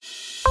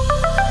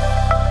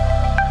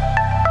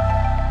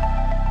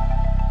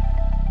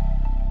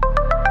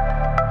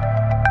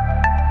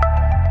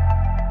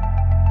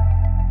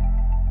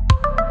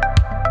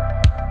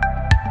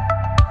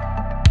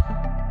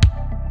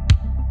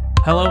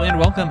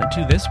welcome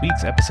to this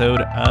week's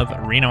episode of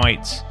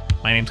Renoites.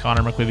 My name's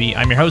Connor McQuivey.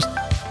 I'm your host.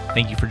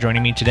 Thank you for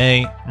joining me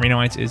today.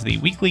 Renoites is the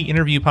weekly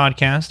interview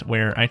podcast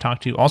where I talk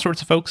to all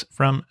sorts of folks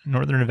from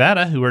Northern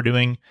Nevada who are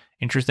doing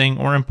interesting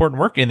or important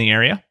work in the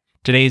area.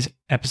 Today's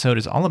episode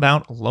is all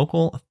about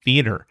local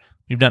theater.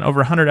 We've done over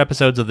 100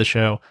 episodes of the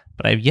show,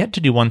 but I've yet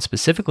to do one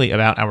specifically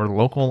about our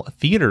local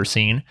theater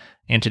scene,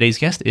 and today's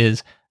guest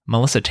is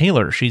Melissa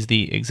Taylor. She's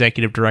the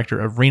executive director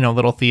of Reno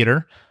Little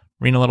Theater.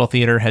 Reno Little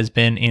Theater has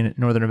been in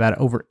Northern Nevada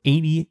over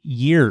 80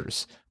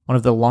 years, one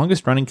of the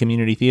longest running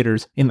community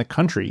theaters in the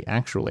country,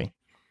 actually.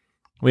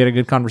 We had a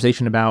good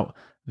conversation about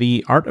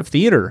the art of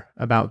theater,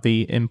 about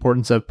the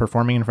importance of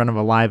performing in front of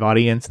a live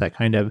audience, that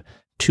kind of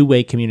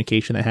two-way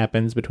communication that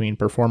happens between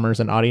performers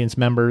and audience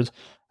members,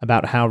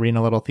 about how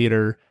Reno Little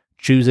Theater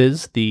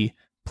chooses the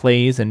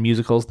plays and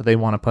musicals that they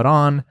want to put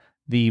on,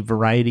 the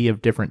variety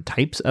of different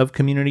types of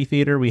community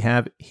theater we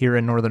have here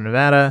in Northern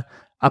Nevada,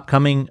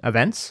 upcoming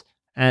events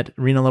at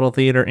Reno Little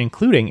Theater,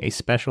 including a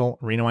special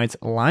Renoites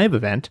live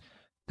event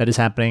that is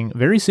happening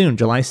very soon,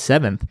 July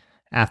 7th,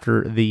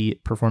 after the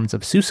performance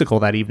of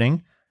Seussical that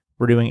evening.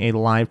 We're doing a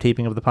live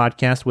taping of the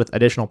podcast with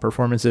additional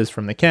performances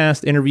from the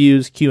cast,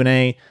 interviews,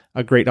 Q&A,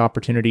 a great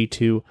opportunity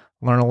to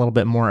learn a little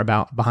bit more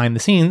about behind the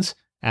scenes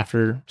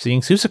after seeing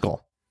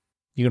Seussical.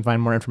 You can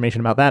find more information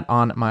about that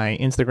on my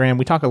Instagram.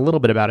 We talk a little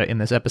bit about it in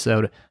this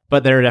episode,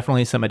 but there are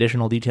definitely some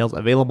additional details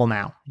available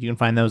now. You can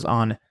find those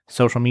on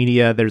social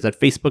media. There's a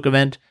Facebook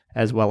event,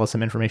 as well as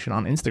some information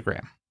on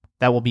Instagram.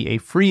 That will be a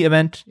free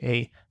event,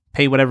 a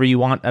pay whatever you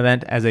want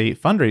event as a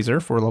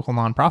fundraiser for local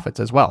nonprofits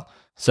as well.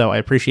 So I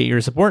appreciate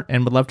your support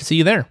and would love to see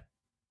you there.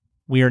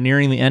 We are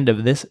nearing the end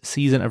of this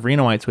season of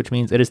Renoites, which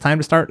means it is time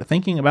to start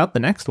thinking about the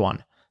next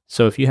one.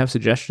 So if you have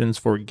suggestions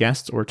for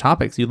guests or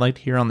topics you'd like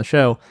to hear on the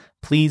show,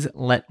 please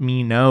let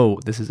me know.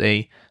 This is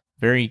a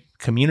very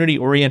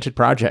community-oriented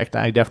project.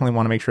 I definitely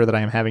want to make sure that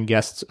I am having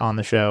guests on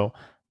the show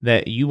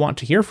that you want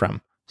to hear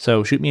from.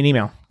 So shoot me an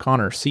email,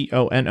 Connor,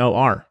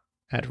 C-O-N-O-R,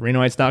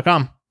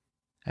 @Renoites.com.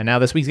 And now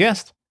this week's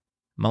guest,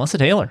 Melissa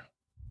Taylor.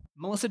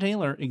 Melissa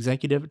Taylor,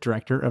 Executive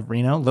Director of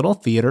Reno Little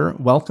Theater.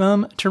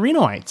 Welcome to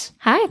Renoites.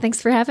 Hi, thanks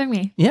for having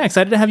me. Yeah,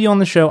 excited to have you on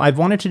the show. I've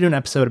wanted to do an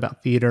episode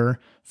about theater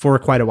for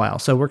quite a while.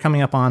 So we're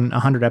coming up on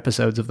 100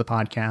 episodes of the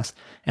podcast,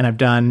 and I've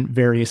done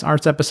various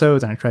arts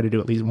episodes, and I try to do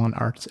at least one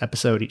arts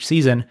episode each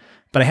season,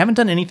 but I haven't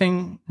done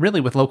anything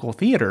really with local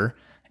theater.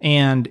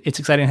 And it's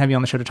exciting to have you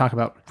on the show to talk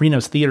about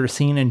Reno's theater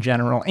scene in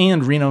general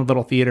and Reno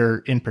Little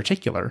Theater in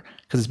particular,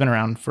 because it's been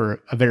around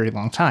for a very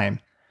long time.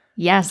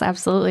 Yes,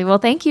 absolutely. Well,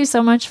 thank you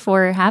so much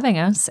for having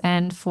us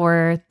and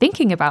for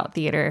thinking about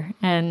theater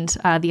and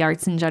the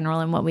arts in general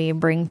and what we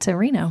bring to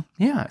Reno.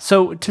 Yeah.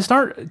 So to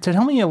start, to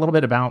tell me a little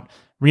bit about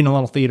Reno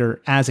Little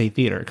Theater as a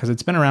theater, because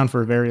it's been around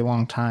for a very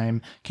long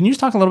time. Can you just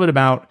talk a little bit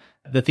about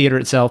the theater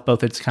itself,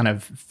 both its kind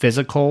of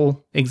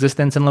physical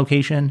existence and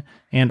location,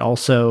 and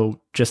also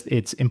just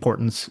its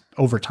importance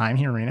over time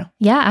here in Reno?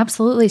 Yeah,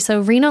 absolutely. So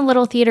Reno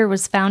Little Theater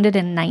was founded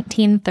in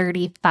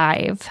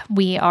 1935.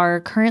 We are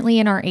currently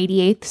in our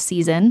 88th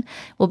season.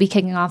 We'll be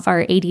kicking off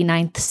our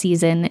 89th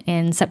season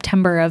in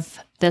September of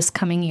this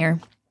current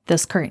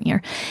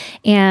year.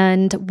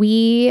 And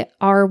we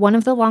are one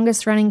of the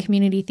longest running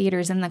community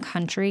theaters in the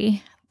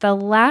country. The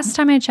last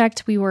time I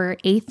checked, we were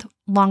 8th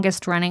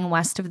longest running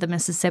west of the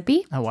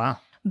Mississippi. Oh, wow.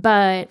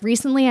 But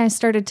recently I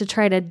started to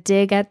try to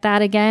dig at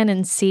that again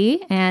and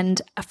see.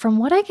 And from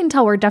what I can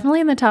tell, we're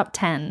definitely in the top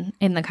 10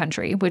 in the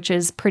country, which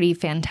is pretty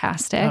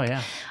fantastic. Oh,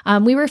 yeah.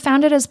 We were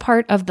founded as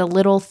part of the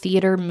Little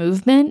Theater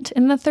movement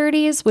in the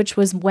 30s, which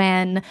was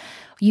when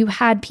you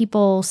had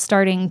people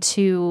starting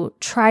to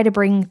try to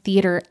bring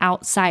theater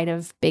outside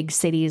of big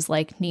cities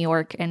like New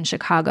York and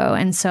Chicago.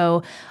 And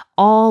so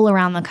all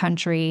around the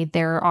country,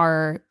 there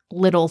are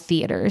little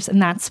theaters.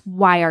 And that's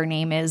why our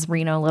name is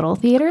Reno Little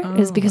Theater,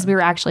 is because we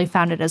were actually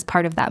founded as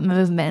part of that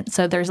movement.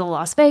 So there's a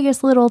Las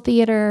Vegas Little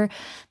Theater.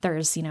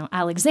 There's,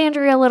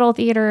 Alexandria Little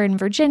Theater in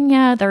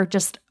Virginia. They're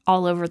just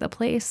all over the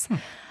place.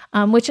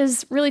 Which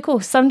is really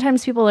cool.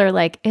 Sometimes people are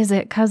like, is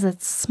it because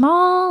it's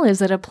small?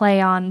 Is it a play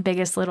on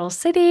Biggest Little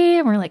City?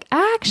 And we're like,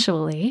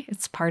 actually,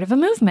 it's part of a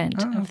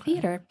movement of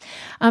theater.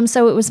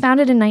 So it was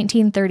founded in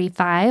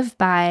 1935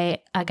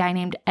 by a guy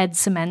named Ed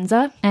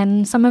Semenza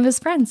and some of his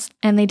friends.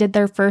 And they did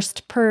their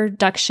first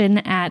production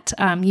at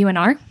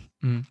UNR.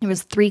 It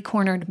was Three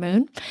Cornered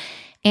Moon.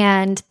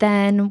 And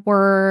then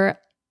we're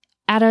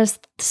at a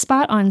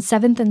spot on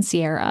 7th and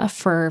Sierra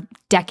for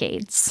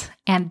decades.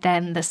 And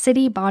then the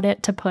city bought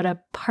it to put a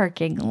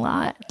parking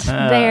lot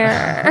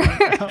there.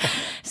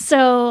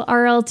 So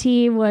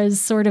RLT was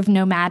sort of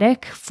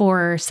nomadic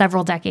for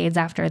several decades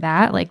after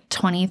that, like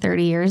 20,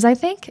 30 years, I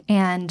think.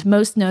 And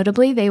most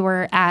notably, they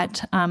were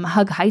at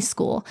Hug High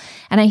School.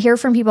 And I hear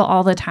from people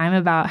all the time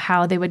about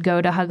how they would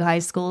go to Hug High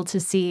School to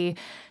see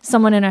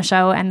someone in a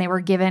show and they were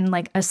given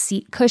like a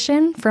seat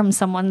cushion from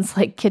someone's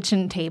like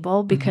kitchen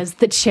table because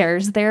the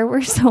chairs there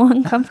were so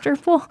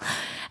uncomfortable.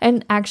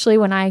 And actually,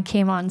 when I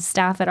came on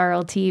staff at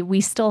RLT,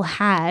 we still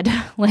had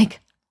like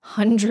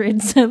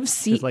hundreds of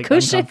seat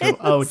cushions.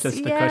 Oh,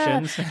 just the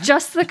cushions?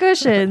 Just the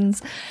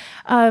cushions.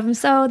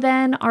 So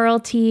then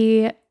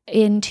RLT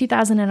in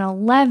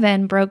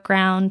 2011 broke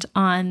ground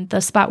on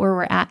the spot where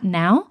we're at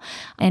now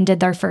and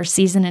did their first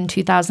season in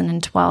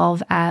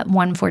 2012 at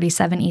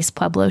 147 East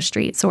Pueblo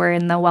Street. So we're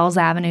in the Wells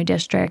Avenue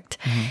district.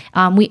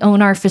 We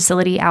own our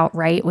facility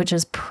outright, which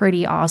is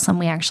pretty awesome.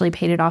 We actually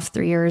paid it off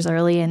 3 years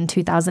early in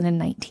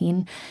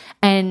 2019.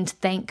 And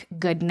thank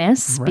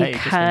goodness,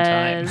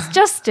 because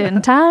just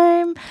in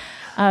time.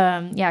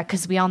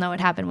 Because we all know what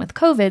happened with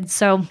COVID.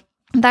 So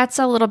that's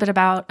a little bit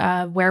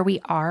about where we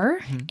are.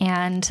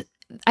 And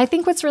I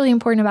think what's really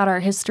important about our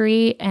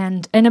history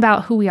and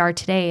about who we are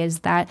today is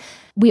that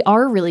we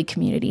are really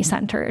community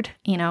centered.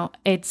 You know,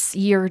 it's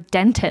your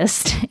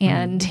dentist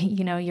and,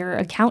 you know, your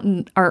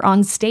accountant are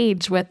on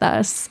stage with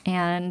us.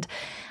 And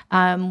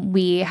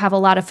we have a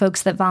lot of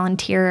folks that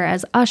volunteer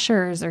as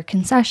ushers or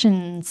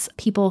concessions,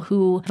 people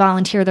who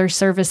volunteer their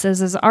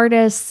services as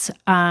artists.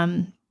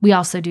 We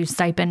also do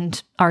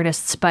stipend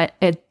artists, but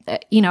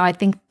I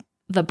think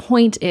the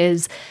point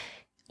is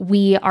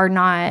we are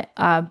not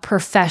a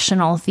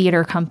professional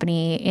theater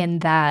company in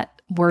that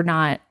we're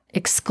not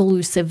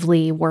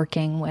exclusively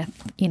working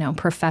with,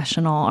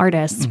 professional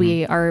artists.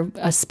 We are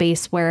a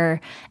space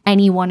where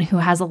anyone who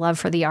has a love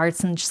for the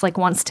arts and just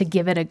wants to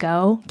give it a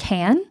go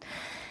can.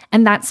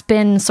 And that's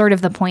been sort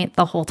of the point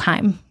the whole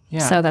time.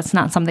 Yeah. So that's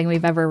not something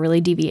we've ever really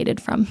deviated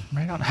from.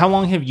 Right on. How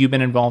long have you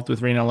been involved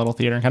with Reno Little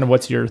Theater, and kind of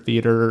what's your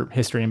theater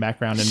history and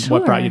background, and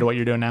what brought you to what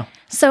you're doing now?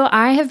 So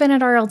I have been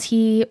at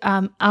RLT.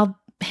 I'll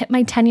hit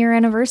my 10-year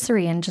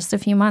anniversary in just a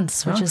few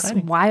months, which is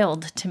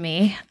wild to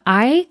me.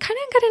 I kind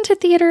of got into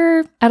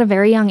theater at a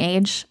very young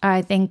age.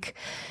 I think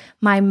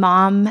my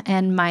mom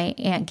and my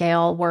Aunt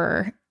Gail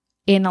were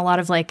in a lot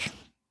of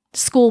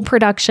school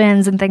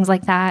productions and things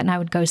like that, and I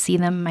would go see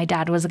them. My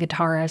dad was a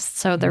guitarist,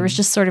 so there was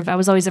just I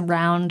was always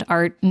around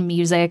art and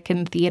music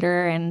and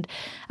theater, and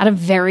at a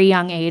very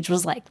young age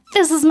was like,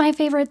 this is my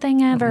favorite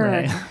thing ever.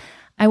 Right.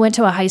 I went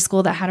to a high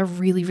school that had a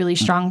really, really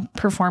strong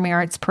performing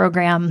arts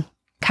program,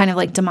 kind of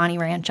like Damani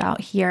Ranch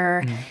out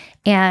here,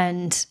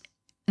 and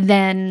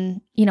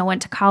then,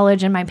 went to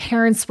college, and my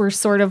parents were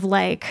sort of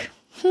like,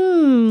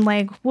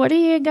 what are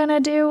you gonna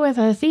do with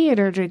a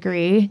theater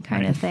degree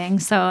kind of thing.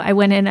 So I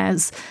went in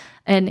as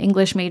an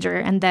English major.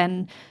 And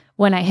then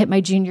when I hit my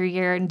junior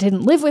year and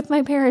didn't live with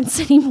my parents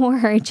anymore,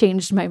 I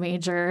changed my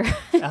major.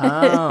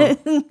 Oh,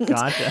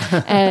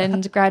 gotcha.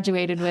 And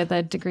graduated with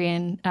a degree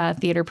in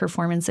theater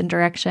performance and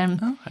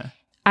direction. Okay.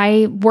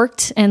 I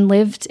worked and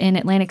lived in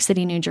Atlantic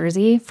City, New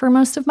Jersey for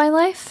most of my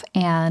life,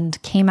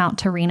 and came out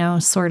to Reno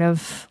sort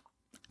of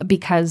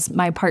because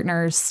my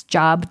partner's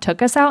job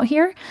took us out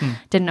here.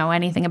 Didn't know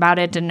anything about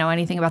it, didn't know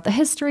anything about the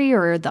history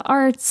or the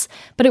arts,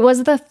 but it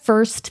was the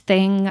first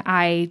thing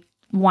I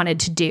wanted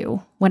to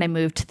do when I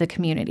moved to the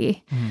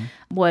community,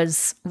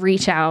 was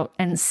reach out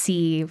and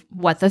see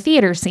what the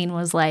theater scene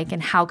was like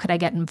and how could I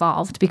get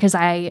involved, because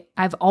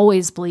I've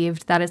always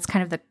believed that it's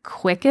kind of the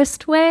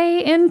quickest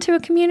way into a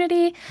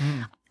community,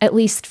 at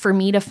least for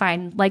me to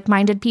find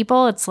like-minded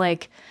people. It's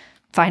find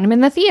them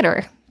in the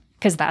theater,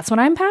 because that's what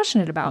I'm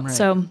passionate about. Right.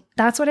 So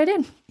that's what I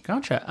did.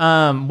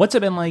 Gotcha. What's it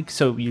been like?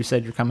 So you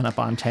said you're coming up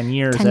on 10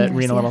 years at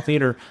Reno Little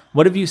Theater.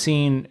 What have you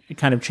seen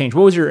kind of change?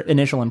 What was your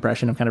initial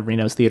impression of kind of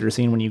Reno's theater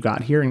scene when you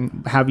got here?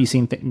 And how have you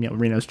seen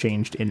Reno's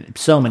changed in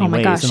so many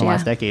ways in the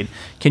last decade?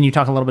 Can you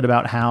talk a little bit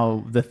about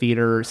how the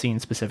theater scene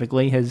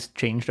specifically has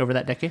changed over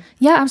that decade?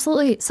 Yeah,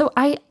 absolutely. So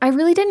I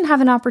really didn't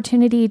have an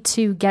opportunity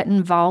to get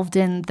involved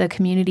in the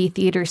community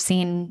theater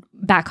scene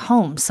back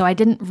home. So I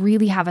didn't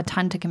really have a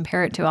ton to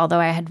compare it to, although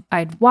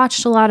I'd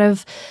watched a lot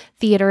of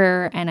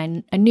theater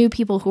and I knew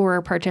people who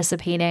were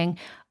participating.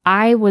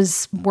 I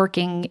was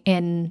working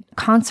in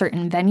concert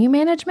and venue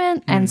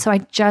management. And so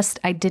I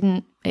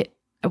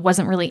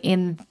wasn't really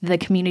in the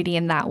community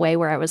in that way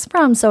where I was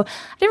from. So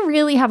I didn't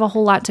really have a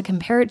whole lot to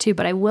compare it to,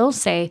 but I will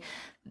say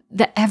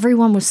that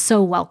everyone was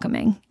so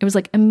welcoming. It was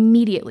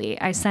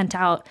immediately I sent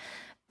out,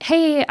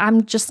 hey,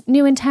 I'm just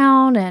new in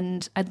town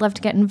and I'd love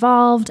to get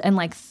involved. And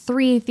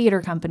 3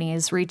 theater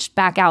companies reached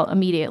back out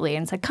immediately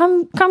and said,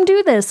 come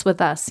do this with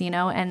us,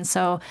 And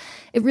so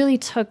it really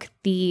took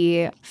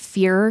the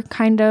fear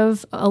kind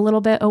of a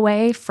little bit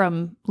away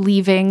from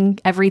leaving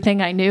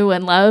everything I knew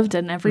and loved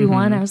and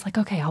everyone. I was like,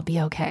 okay, I'll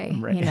be okay,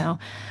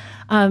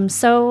 right.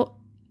 So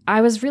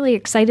I was really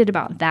excited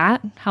about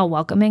that, how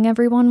welcoming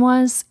everyone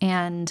was.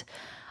 And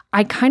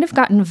I kind of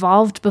got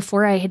involved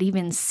before I had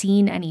even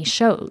seen any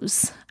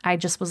shows. I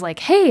just was like,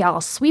 hey,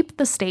 I'll sweep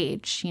the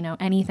stage,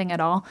 anything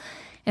at all.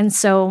 And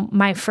so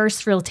my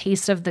first real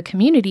taste of the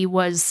community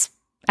was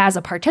as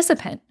a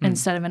participant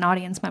instead of an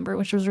audience member,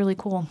 which was really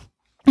cool.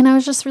 And I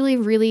was just really,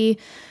 really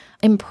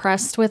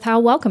impressed with how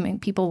welcoming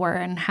people were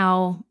and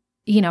how,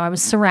 I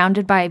was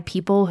surrounded by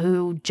people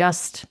who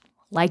just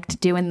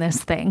liked doing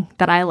this thing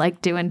that I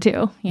liked doing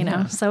too,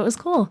 So it was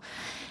cool.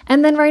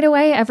 And then right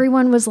away,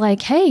 everyone was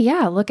like, hey,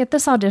 yeah, look at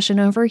this audition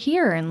over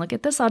here and look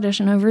at this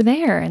audition over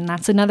there. And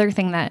that's another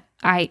thing that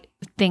I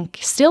think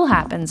still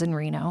happens in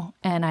Reno,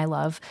 and I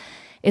love,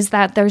 is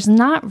that there's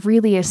not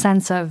really a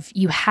sense of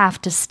you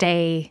have to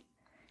stay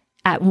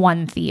at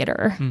one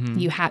theater.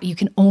 You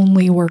can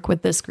only work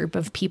with this group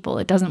of people.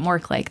 It doesn't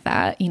work like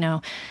that.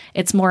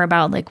 It's more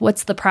about like,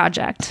 what's the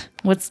project?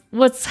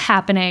 What's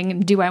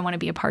happening? Do I want to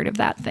be a part of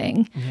that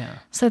thing? Yeah.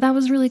 So that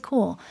was really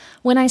cool.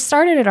 When I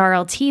started at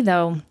RLT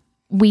though,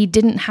 we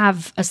didn't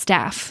have a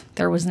staff.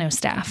 There was no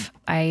staff.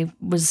 I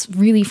was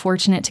really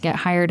fortunate to get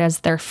hired as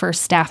their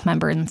first staff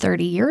member in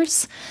 30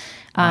 years.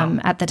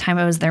 At the time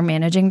I was their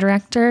managing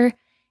director.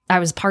 I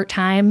was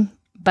part-time,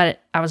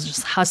 but I was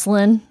just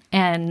hustling.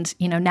 And,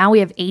 now we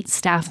have 8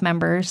 staff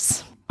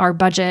members. Our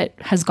budget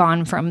has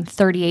gone from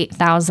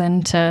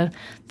 $38,000 to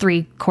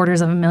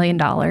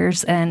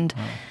 $750,000. And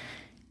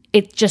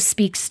it just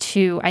speaks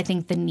to, I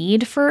think, the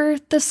need for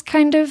this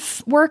kind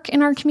of work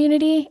in our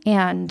community.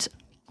 And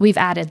we've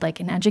added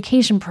like an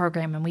education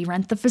program, and we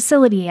rent the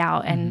facility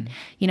out. And,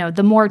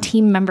 the more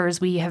team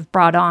members we have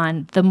brought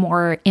on, the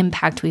more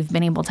impact we've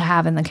been able to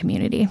have in the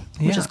community,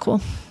 which is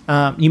cool.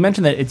 You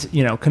mentioned that it's,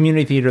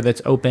 community theater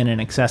that's open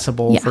and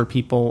accessible for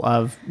people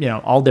of,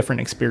 all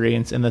different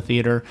experience in the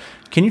theater.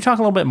 Can you talk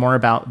a little bit more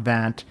about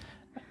that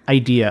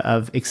idea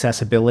of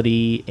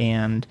accessibility?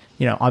 And,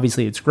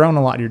 obviously it's grown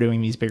a lot. You're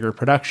doing these bigger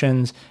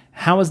productions.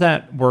 How has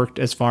that worked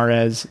as far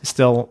as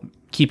still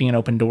keeping an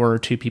open door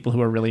to people who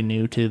are really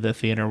new to the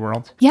theater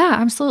world? Yeah,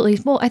 absolutely.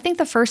 Well, I think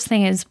the first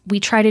thing is we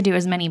try to do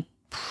as many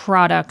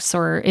products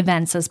or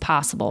events as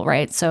possible,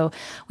 right? So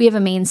we have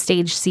a main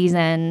stage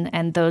season,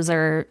 and those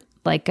are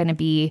like going to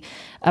be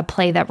a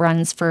play that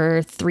runs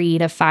for 3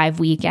 to 5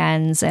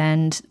 weekends,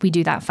 and we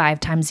do that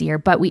 5 times a year.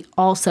 But we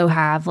also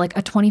have like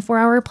a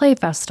 24-hour play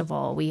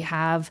festival. We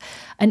have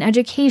an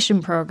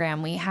education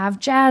program. We have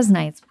jazz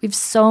nights. We have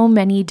so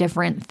many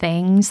different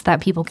things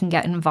that people can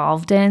get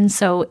involved in.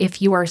 So if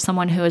you are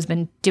someone who has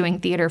been doing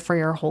theater for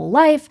your whole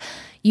life,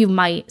 you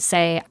might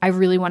say, I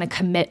really want to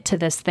commit to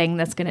this thing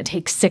that's going to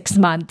take 6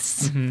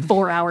 months,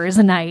 4 hours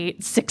a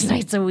night, 6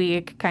 nights a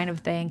week kind of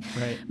thing.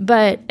 Right.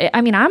 But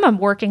I mean, I'm a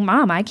working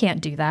mom. I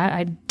can't do that.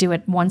 I do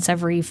it once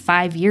every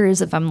 5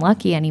 years if I'm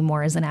lucky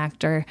anymore as an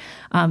actor.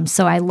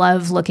 So I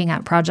love looking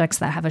at projects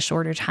that have a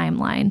shorter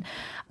timeline.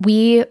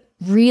 We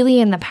really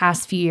in the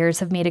past few years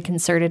have made a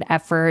concerted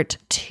effort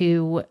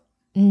to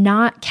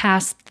not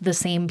cast the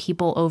same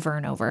people over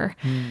and over.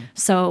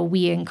 So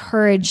we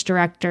encourage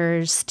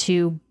directors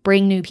to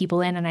bring new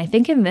people in. And I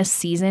think in this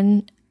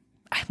season,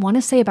 I want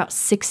to say about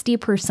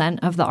 60%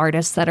 of the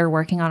artists that are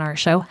working on our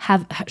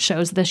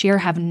shows this year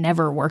have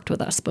never worked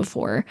with us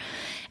before.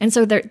 And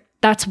so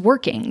that's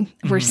working.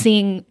 We're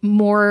seeing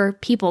more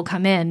people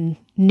come in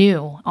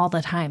new all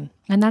the time.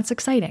 And that's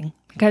exciting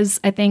because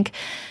I think,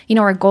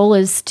 our goal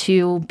is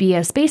to be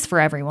a space for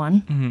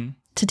everyone.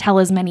 To tell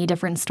as many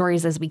different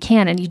stories as we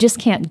can. And you just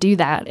can't do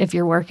that if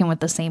you're working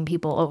with the same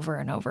people over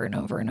and over and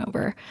over and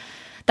over.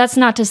 That's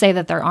not to say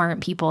that there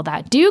aren't people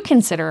that do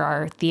consider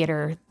our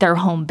theater their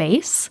home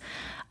base,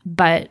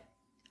 but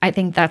I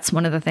think that's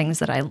one of the things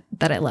that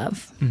I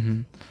love.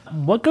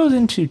 What goes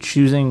into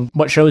choosing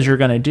what shows you're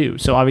going to do?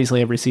 So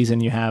obviously every season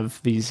you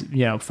have these,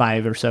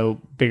 5 or so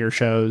bigger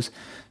shows.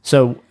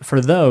 So for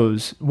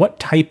those, what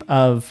type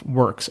of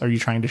works are you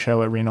trying to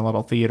show at Reno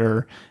Little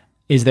Theater?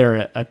 Is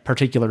there a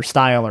particular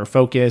style or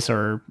focus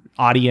or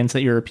audience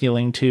that you're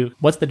appealing to?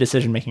 What's the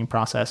decision-making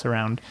process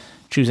around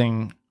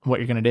choosing what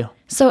you're going to do?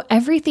 So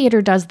every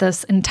theater does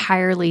this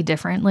entirely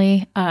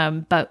differently.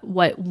 But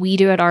what we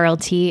do at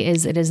RLT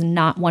is it is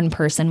not one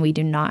person. We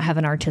do not have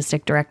an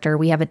artistic director.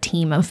 We have a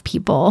team of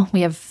people.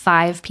 We have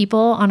 5 people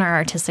on our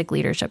artistic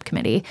leadership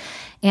committee.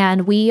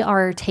 And we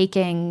are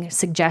taking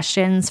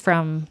suggestions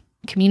from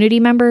community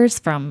members,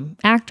 from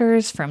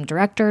actors, from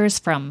directors,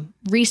 from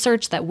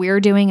research that we're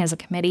doing as a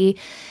committee.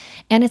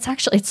 And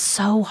it's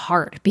so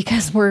hard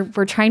because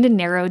we're trying to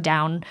narrow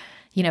down,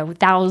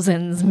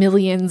 thousands,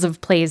 millions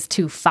of plays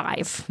to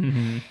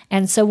 5.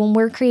 And so when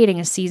we're creating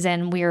a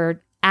season,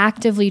 we're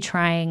actively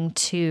trying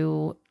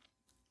to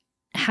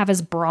have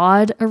as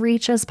broad a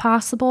reach as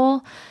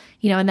possible.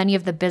 And then you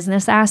have the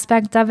business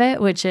aspect of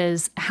it, which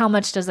is how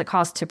much does it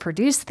cost to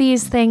produce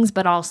these things,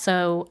 but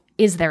also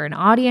is there an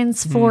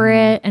audience for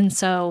it? And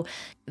so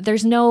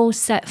there's no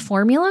set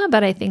formula,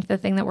 but I think the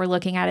thing that we're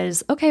looking at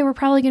is, okay, we're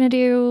probably going to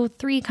do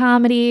 3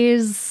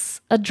 comedies,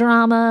 a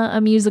drama,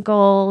 a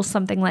musical,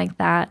 something like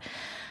that.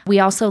 We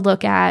also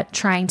look at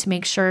trying to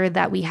make sure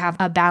that we have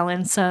a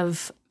balance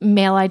of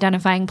male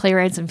identifying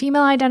playwrights and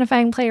female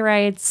identifying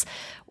playwrights.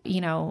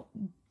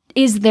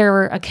 Is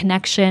there a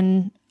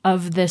connection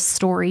of this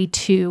story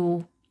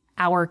to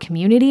our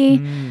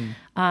community?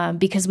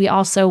 Because we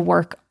also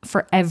work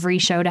for every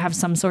show to have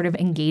some sort of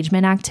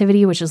engagement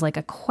activity, which is like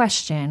a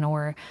question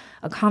or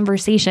a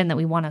conversation that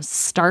we want to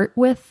start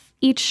with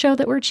each show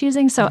that we're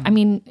choosing. So, I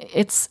mean,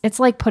 it's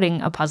like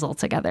putting a puzzle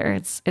together.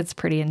 It's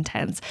pretty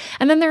intense.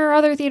 And then there are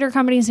other theater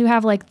companies who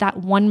have like that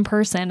one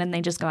person and they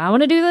just go, I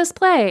want to do this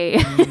play.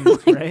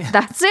 Right.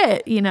 That's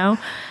it,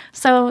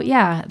 So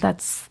yeah,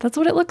 that's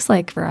what it looks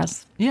like for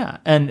us. Yeah.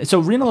 And so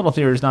Reno Little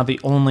Theater is not the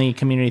only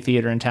community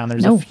theater in town.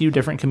 There's a few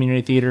different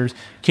community theaters.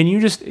 Can you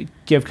just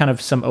give kind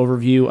of some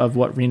overview of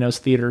what Reno's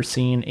theater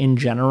scene in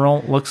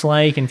general looks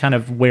like and kind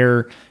of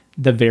where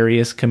the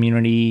various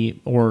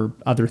community or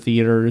other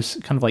theaters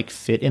kind of like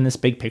fit in this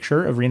big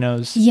picture of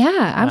Reno's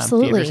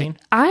absolutely. theater scene?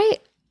 I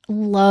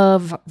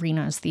love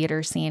Reno's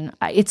theater scene.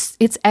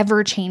 It's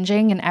ever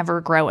changing and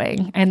ever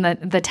growing. And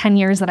the 10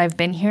 years that I've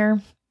been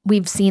here,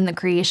 we've seen the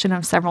creation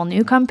of several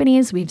new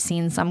companies. We've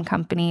seen some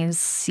companies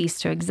cease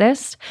to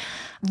exist.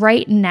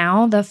 Right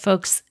now, the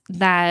folks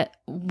that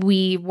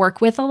we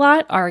work with a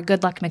lot are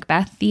Good Luck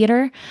Macbeth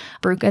Theater,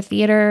 Bruca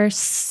Theater,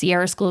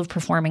 Sierra School of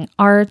Performing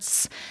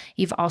Arts.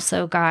 You've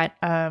also got,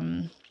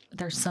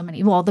 there's so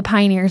many, well, the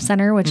Pioneer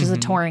Center, which is a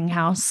touring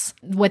house.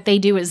 What they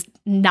do is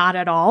not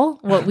at all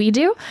what we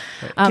do.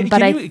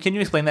 Can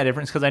you explain that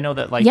difference? Because I know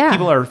that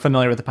people are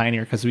familiar with the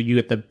Pioneer because you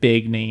get the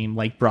big name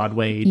like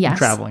Broadway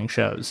traveling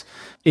shows.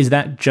 Is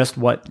that just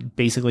what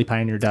basically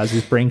Pioneer does?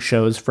 Is bring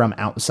shows from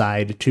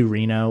outside to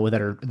Reno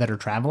that are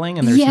traveling,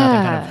 and there's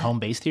nothing kind of home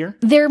based here?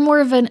 They're more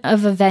of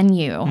a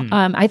venue.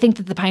 I think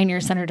that the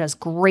Pioneer Center does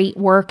great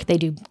work. They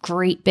do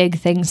great big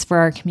things for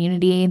our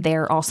community.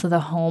 They're also the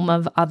home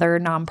of other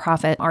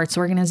nonprofit arts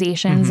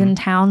organizations in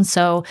town.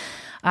 So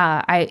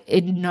I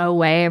in no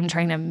way am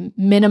trying to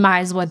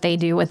minimize what they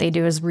do. What they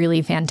do is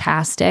really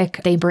fantastic.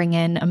 They bring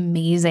in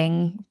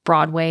amazing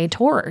Broadway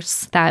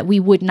tours that we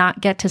would not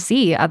get to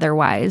see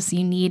otherwise.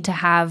 You need to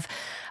have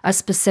a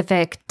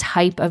specific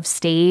type of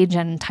stage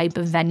and type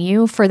of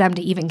venue for them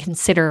to even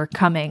consider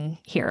coming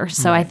here.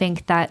 So I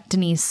think that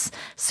Denise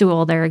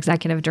Sewell, their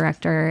executive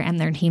director, and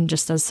their team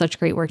just does such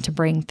great work to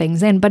bring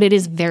things in. But it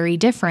is very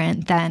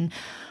different than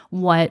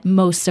what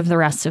most of the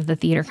rest of the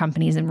theater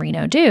companies in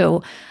Reno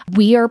do.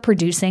 We are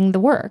producing the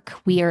work.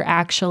 We are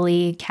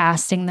actually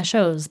casting the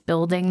shows,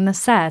 building the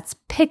sets,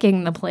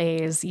 picking the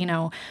plays,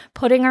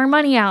 putting our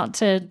money out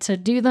to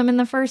do them in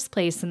the first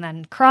place, and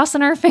then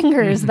crossing our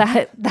fingers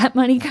that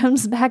money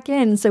comes back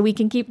in so we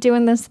can keep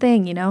doing this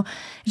thing, It's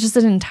just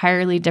an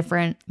entirely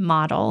different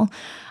model.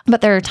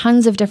 But there are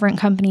tons of different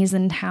companies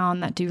in town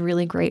that do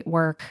really great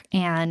work,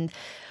 and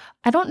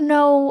I don't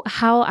know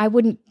how I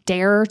wouldn't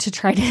dare to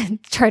try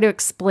to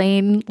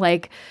explain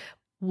like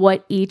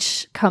what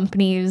each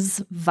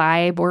company's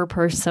vibe or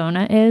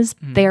persona is.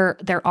 There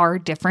are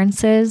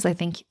differences. I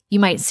think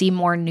you might see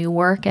more new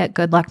work at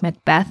Good Luck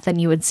Macbeth than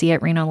you would see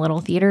at Reno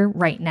Little Theater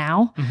right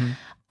now.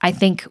 I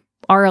think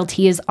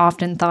RLT is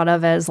often thought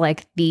of as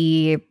like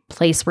the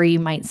place where you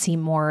might see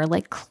more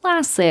like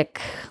classic,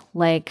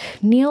 like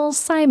Neil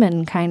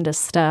Simon kind of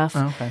stuff.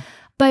 Oh, okay.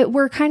 But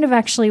we're kind of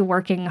actually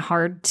working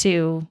hard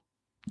to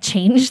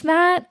change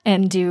that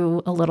and do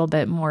a little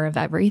bit more of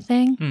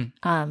everything.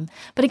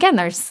 But again,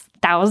 there's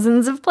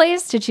thousands of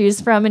plays to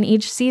choose from in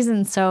each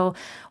season. So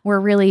we're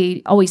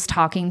really always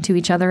talking to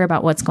each other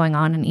about what's going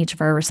on in each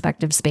of our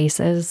respective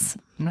spaces.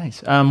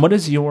 Nice. What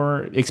has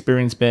your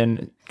experience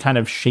been kind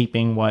of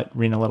shaping what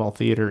Reno Little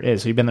Theater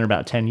is? So you've been there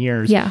about 10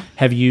 years. Yeah.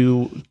 Did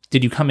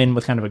you come in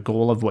with kind of a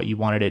goal of what you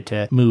wanted it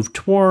to move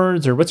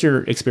towards, or what's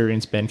your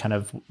experience been kind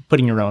of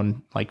putting your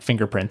own like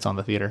fingerprints on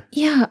the theater?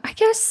 Yeah, I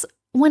guess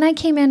when I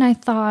came in, I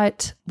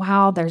thought,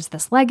 wow, there's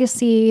this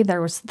legacy.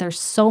 There's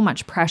so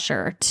much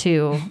pressure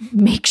to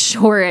make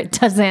sure it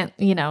doesn't,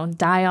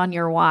 die on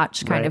your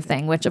watch kind of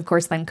thing, which of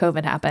course then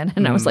COVID happened.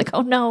 And I was like,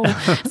 oh no,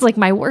 it's like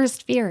my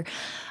worst fear.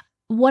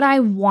 What I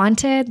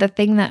wanted, the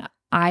thing that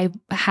I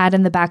had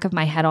in the back of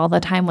my head all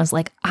the time was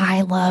like,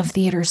 I love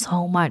theater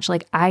so much.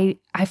 Like I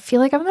feel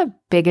like I'm the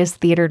biggest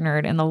theater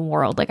nerd in the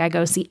world. Like I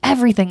go see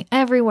everything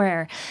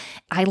everywhere.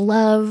 I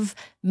love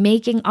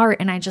making art,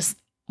 and I just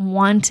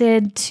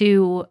wanted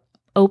to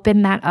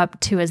open that up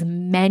to as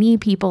many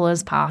people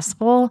as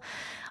possible.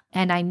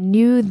 And I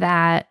knew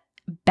that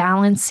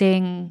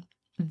balancing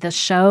the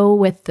show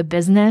with the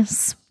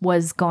business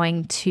was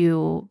going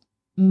to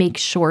make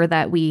sure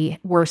that we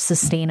were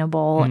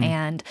sustainable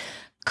and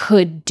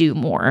could do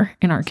more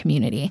in our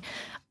community.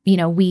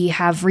 We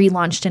have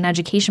relaunched an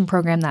education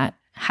program that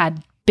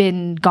had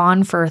been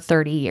gone for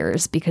 30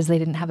 years because they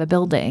didn't have a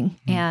building.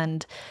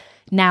 And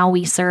now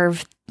we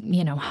serve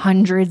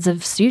hundreds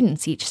of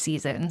students each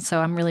season.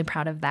 So I'm really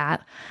proud of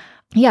that.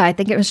 Yeah, I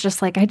think it was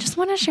just like, I just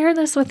want to share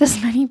this with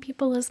as many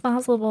people as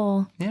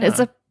possible. Yeah. It's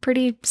a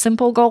pretty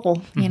simple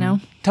goal,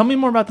 Tell me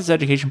more about this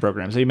education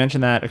program. So you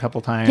mentioned that a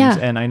couple times,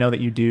 and I know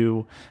that you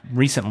do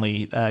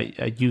recently,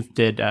 youth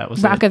did,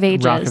 Rock of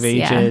Ages. Rock of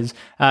Ages.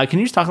 Yeah. Can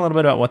you just talk a little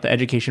bit about what the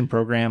education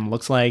program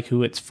looks like,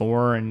 who it's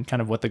for, and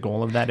kind of what the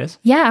goal of that is?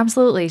 Yeah,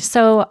 absolutely.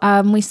 So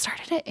we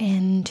started it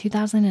in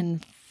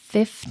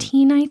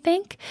 2015, I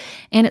think.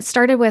 And it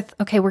started with,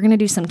 okay, we're going to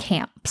do some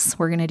camps.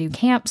 We're going to do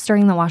camps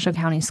during the Washoe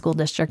County School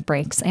District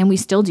breaks. And we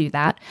still do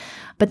that.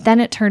 But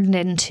then it turned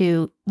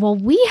into, well,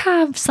 we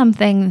have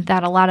something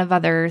that a lot of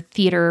other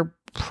theater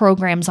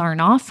programs aren't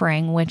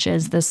offering, which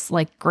is this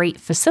like great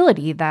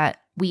facility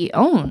that we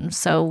own.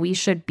 So we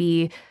should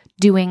be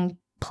doing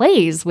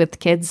plays with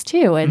kids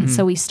too. And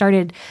so we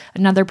started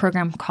another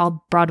program called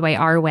Broadway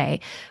Our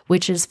Way,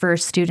 which is for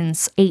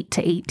students 8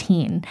 to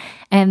 18.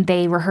 And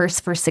they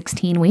rehearse for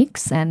 16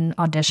 weeks and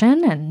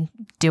audition and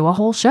do a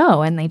whole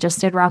show. And they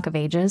just did Rock of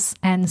Ages.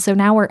 And so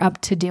now we're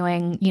up to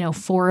doing,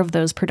 4 of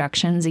those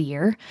productions a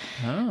year.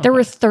 Oh. There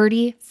were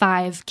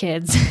 35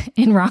 kids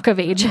in Rock of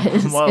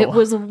Ages. Whoa. It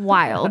was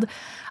wild.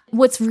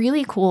 What's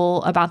really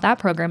cool about that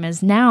program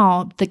is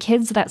now the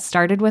kids that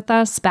started with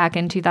us back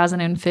in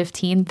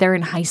 2015, they're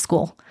in high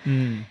school.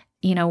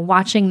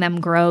 Watching them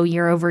grow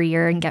year over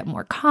year and get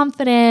more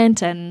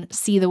confident and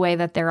see the way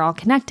that they're all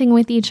connecting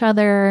with each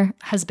other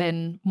has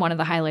been one of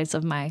the highlights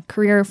of my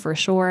career for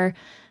sure.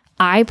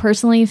 I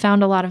personally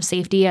found a lot of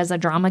safety as a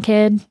drama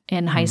kid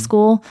in high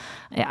school.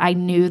 I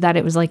knew that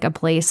it was like a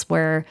place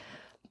where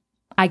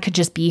I could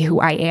just be who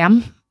I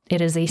am. It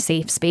is a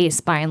safe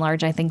space by and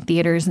large. I think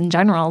theaters in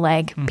general,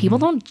 like people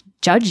don't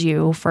judge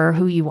you for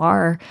who you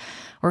are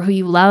or who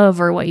you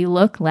love or what you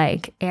look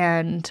like.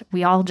 And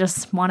we all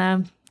just want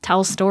to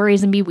tell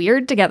stories and be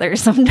weird together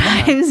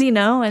sometimes,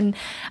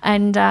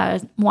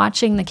 and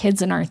watching the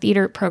kids in our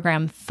theater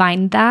program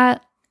find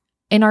that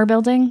in our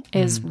building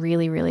is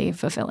really, really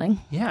fulfilling.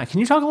 Yeah.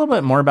 Can you talk a little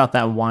bit more about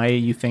that? Why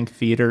you think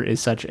theater is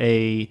such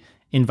a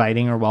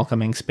inviting or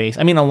welcoming space?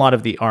 I mean, a lot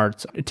of the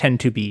arts tend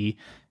to be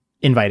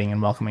inviting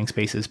and welcoming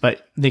spaces,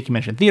 but I think you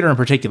mentioned theater in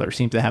particular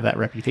seems to have that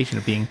reputation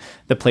of being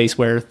the place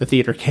where the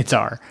theater kids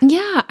are.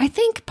 Yeah, I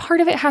think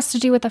part of it has to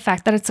do with the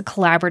fact that it's a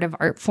collaborative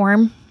art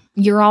form.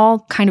 You're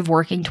all kind of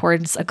working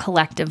towards a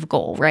collective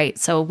goal, right?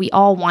 So we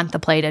all want the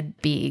play to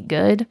be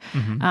good,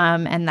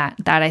 and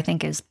that I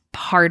think is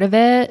part of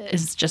it,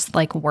 is just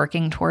like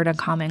working toward a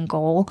common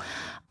goal.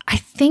 I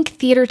think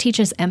theater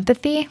teaches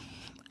empathy.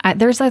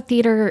 There's a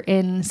theater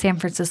in San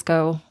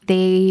Francisco.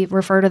 They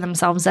refer to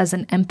themselves as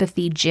an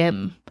empathy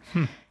gym.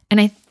 And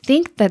I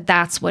think that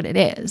that's what it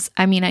is.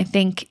 I mean, I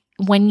think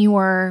when you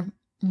are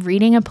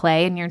reading a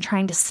play and you're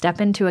trying to step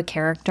into a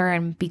character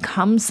and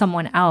become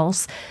someone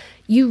else,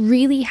 you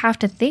really have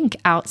to think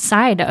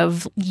outside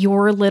of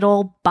your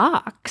little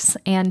box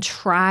and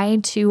try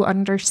to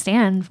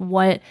understand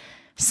what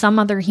some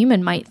other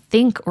human might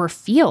think or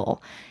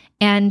feel.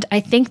 And I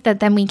think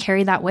that then we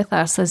carry that with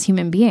us as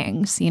human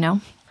beings,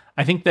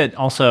 I think that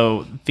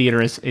also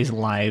theater is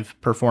live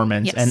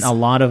performance, yes. And a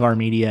lot of our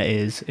media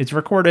it's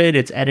recorded,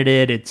 it's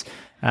edited,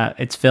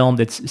 it's filmed,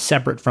 it's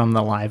separate from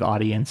the live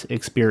audience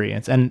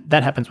experience. And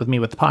that happens with me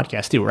with the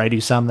podcast too, where I do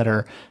some that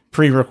are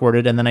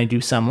pre-recorded and then I do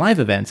some live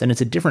events, and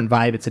it's a different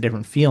vibe, it's a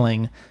different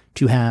feeling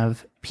to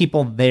have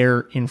people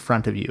there in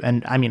front of you.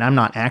 And I mean, I'm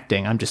not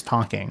acting, I'm just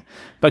talking.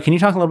 But can you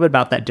talk a little bit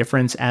about that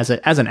difference as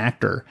an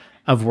actor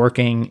of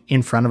working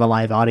in front of a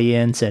live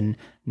audience and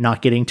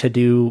not getting to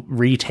do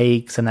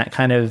retakes and that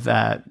kind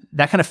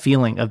of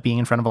feeling of being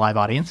in front of a live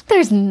audience?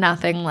 There's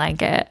nothing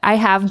like it. I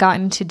have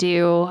gotten to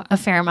do a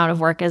fair amount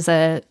of work as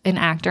an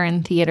actor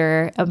in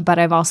theater, but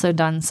I've also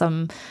done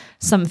some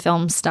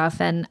film stuff,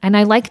 and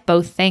I like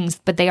both things,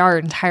 but they are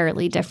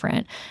entirely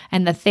different.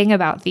 And the thing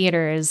about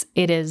theater is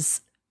it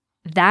is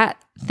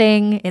that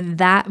thing in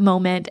that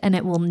moment, and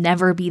it will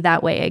never be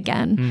that way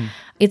again.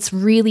 It's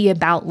really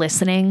about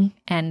listening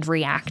and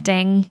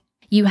reacting.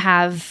 You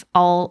have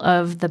all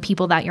of the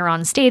people that you're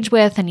on stage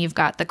with, and you've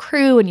got the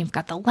crew, and you've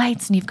got the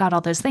lights, and you've got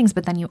all those things,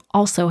 but then you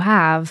also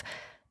have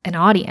an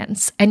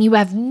audience, and you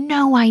have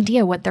no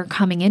idea what they're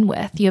coming in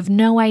with. You have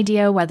no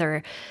idea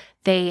whether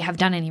they have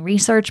done any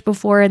research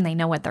before and they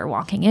know what they're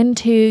walking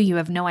into. You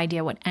have no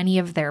idea what any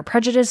of their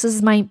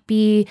prejudices might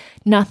be,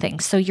 nothing.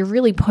 So you're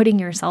really putting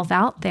yourself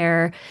out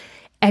there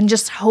and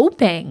just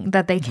hoping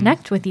that they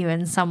connect with you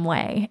in some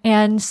way.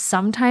 And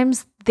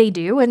sometimes they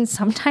do, and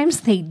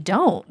sometimes they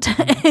don't.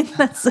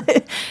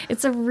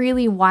 It's a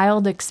really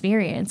wild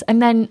experience.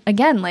 And then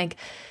again,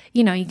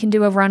 you can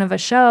do a run of a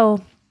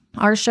show.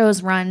 Our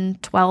shows run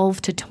 12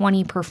 to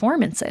 20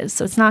 performances.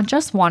 So it's not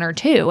just 1 or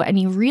 2. And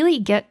you really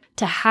get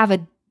to have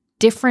a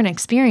different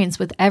experience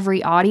with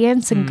every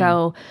audience and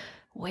go,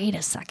 wait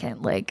a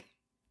second,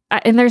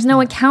 and there's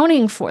no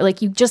accounting for,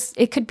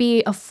 it could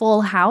be a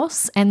full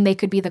house and they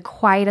could be the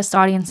quietest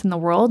audience in the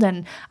world.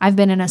 And I've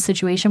been in a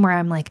situation where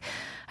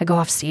I go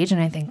off stage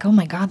and I think, oh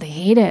my God, they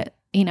hate it,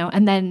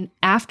 and then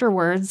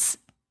afterwards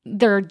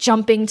they're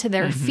jumping to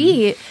their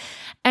feet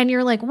and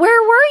you're like,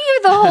 where were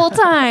you the whole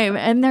time?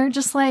 And they're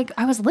just like,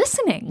 I was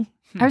listening.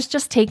 I was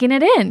just taking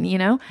it in,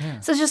 Yeah.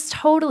 So it's just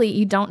totally,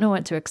 you don't know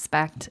what to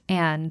expect.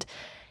 And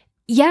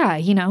yeah,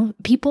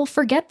 people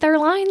forget their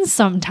lines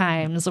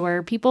sometimes,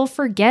 or people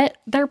forget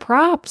their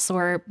props,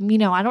 or,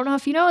 I don't know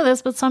if you know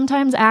this, but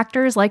sometimes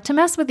actors like to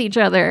mess with each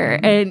other.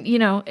 And,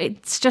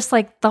 it's just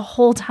like the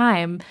whole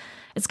time,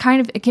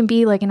 it can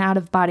be like an out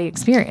of body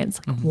experience.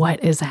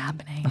 What is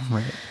happening?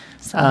 Right.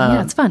 So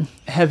yeah, it's fun.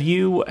 Have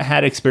you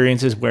had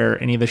experiences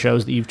where any of the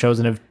shows that you've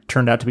chosen have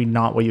turned out to be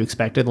not what you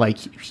expected, like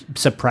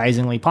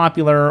surprisingly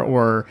popular,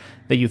 or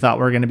that you thought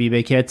were going to be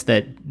big hits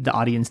that the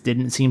audience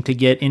didn't seem to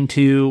get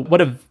into? What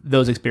have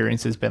those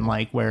experiences been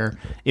like where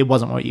it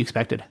wasn't what you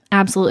expected?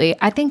 Absolutely.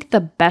 I think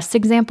the best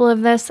example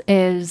of this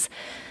is,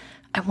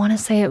 I want to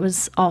say it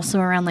was also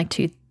around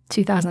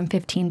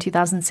 2015,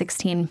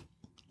 2016,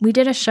 we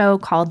did a show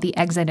called The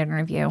Exit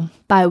Interview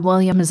by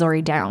William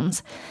Missouri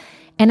Downs.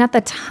 And at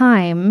the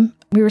time,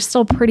 we were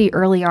still pretty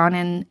early on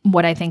in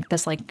what I think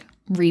this like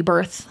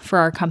rebirth for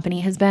our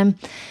company has been.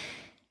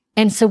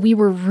 And so we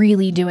were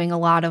really doing a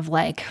lot of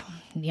like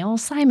Neil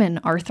Simon,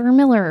 Arthur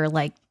Miller,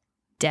 like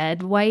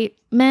dead white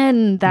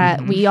men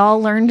that we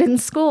all learned in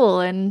school.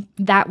 And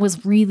that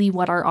was really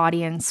what our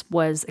audience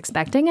was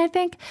expecting, I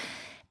think.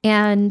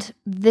 And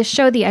this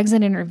show, The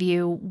Exit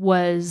Interview,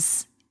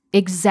 was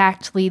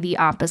exactly the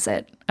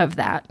opposite of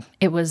that.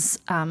 It was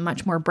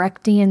much more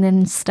Brechtian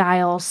in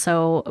style.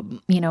 So,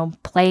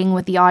 playing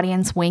with the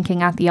audience,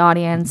 winking at the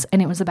audience.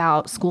 And it was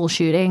about school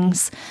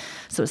shootings.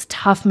 So it was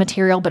tough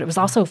material, but it was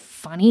also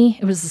funny.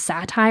 It was a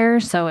satire.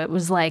 So it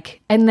was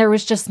like, and there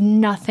was just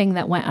nothing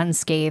that went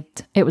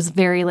unscathed. It was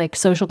very like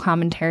social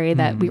commentary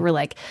that we were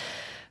like,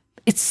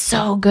 it's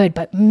so good,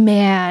 but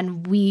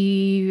man,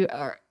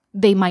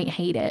 they might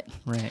hate it.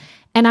 Right.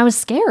 And I was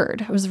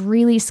scared. I was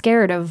really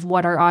scared of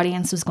what our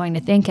audience was going to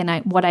think.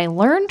 And what I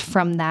learned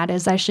from that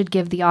is I should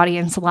give the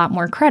audience a lot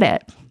more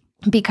credit,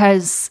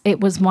 because it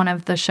was one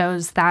of the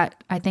shows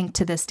that I think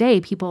to this day,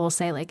 people will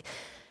say like,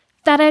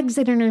 that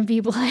Exit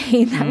Interview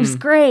play, that was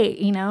great,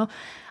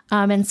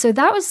 And so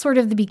that was sort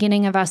of the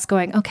beginning of us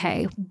going,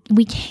 okay,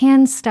 we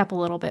can step a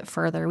little bit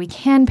further. We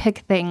can pick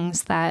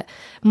things that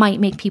might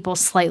make people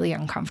slightly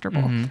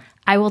uncomfortable.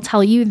 I will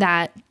tell you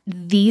that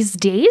these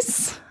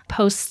days,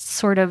 post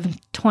sort of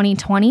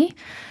 2020,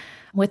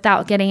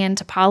 without getting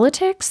into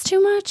politics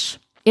too much,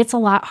 it's a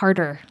lot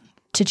harder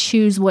to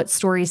choose what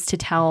stories to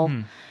tell.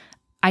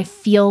 I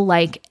feel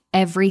like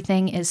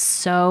everything is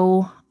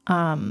so,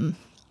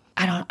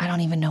 I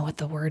don't even know what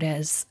the word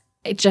is.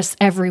 It just,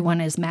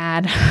 everyone is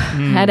mad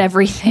at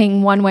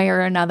everything one way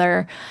or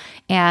another.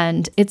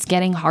 And it's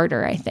getting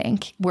harder, I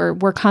think.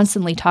 We're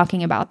constantly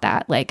talking about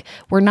that. Like,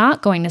 we're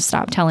not going to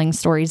stop telling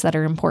stories that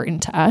are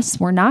important to us.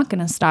 We're not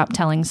going to stop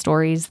telling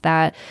stories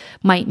that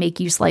might make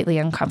you slightly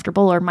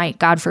uncomfortable or might,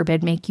 God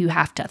forbid, make you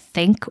have to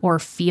think or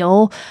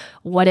feel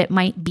what it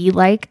might be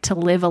like to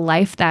live a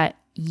life that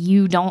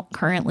you don't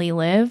currently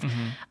live.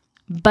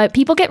 But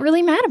people get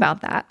really mad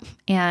about that.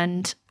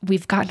 And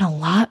we've gotten a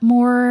lot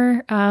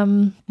more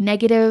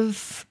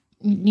negative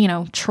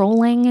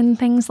trolling and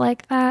things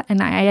like that.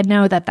 And I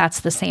know that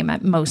that's the same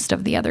at most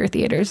of the other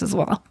theaters as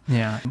well.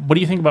 Yeah. What do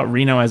you think about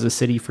Reno as a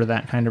city for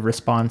that kind of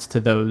response to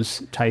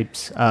those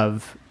types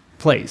of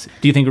plays?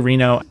 Do you think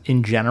Reno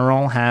in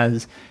general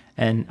has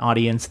an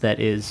audience that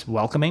is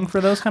welcoming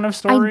for those kind of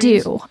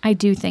stories? I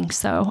do think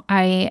so.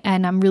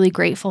 And I'm really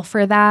grateful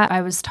for that.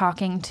 I was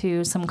talking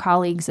to some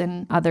colleagues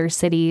in other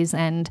cities,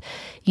 and,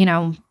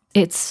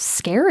 it's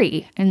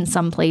scary in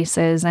some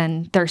places,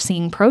 and they're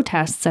seeing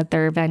protests at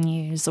their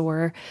venues,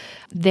 or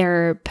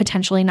they're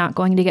potentially not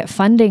going to get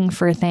funding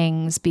for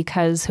things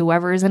because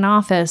whoever's in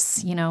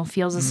office,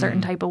 feels a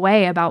certain type of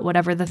way about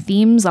whatever the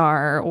themes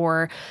are,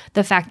 or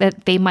the fact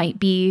that they might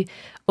be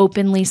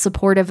openly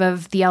supportive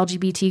of the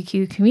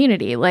LGBTQ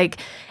community. Like,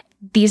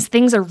 these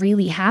things are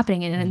really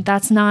happening, and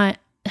that's not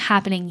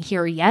happening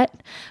here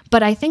yet.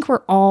 But I think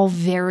we're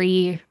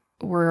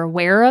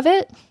aware of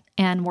it.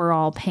 And we're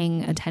all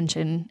paying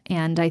attention.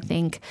 And I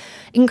think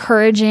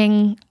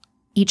encouraging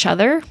each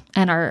other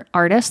and our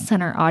artists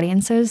and our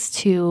audiences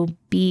to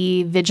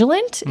be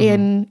vigilant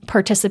in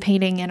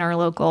participating in our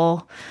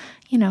local,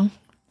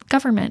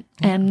 government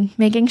and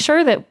making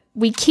sure that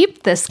we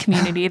keep this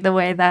community the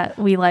way that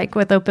we like,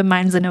 with open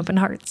minds and open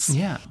hearts.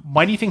 Yeah.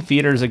 Why do you think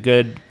theater is a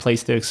good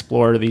place to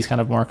explore these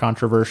kind of more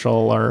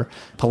controversial or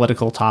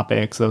political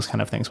topics, those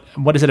kind of things?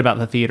 What is it about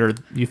the theater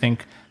you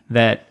think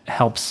that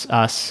helps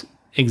us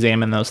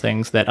examine those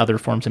things that other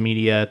forms of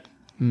media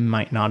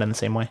might not in the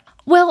same way?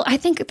 Well, I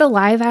think the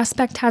live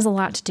aspect has a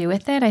lot to do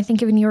with it. I think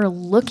when you're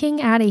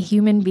looking at a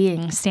human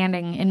being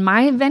standing in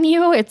my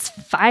venue, it's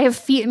 5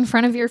 feet in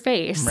front of your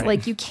face. Right.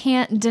 Like, you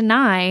can't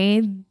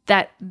deny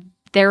that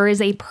there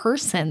is a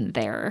person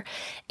there.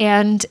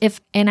 And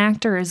if an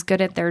actor is good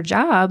at their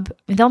job,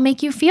 they'll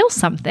make you feel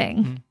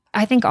something.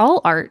 I think all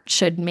art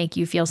should make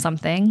you feel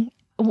something.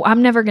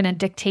 I'm never going to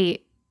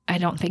dictate. I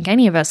don't think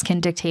any of us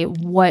can dictate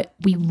what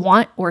we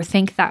want or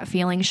think that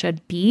feeling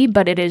should be,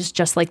 but it is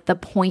just like, the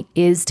point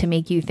is to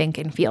make you think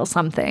and feel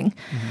something.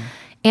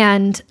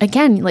 And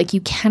again, like, you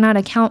cannot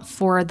account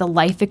for the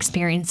life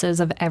experiences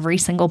of every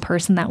single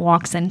person that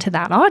walks into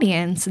that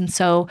audience. And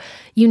so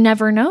you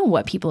never know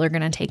what people are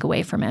going to take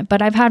away from it.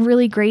 But I've had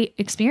really great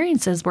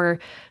experiences where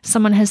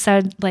someone has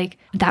said, like,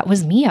 that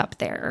was me up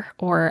there,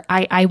 or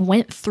I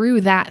went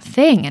through that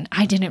thing and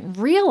I didn't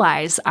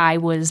realize I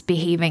was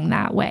behaving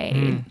that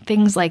way.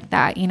 Things like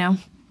that,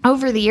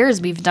 Over the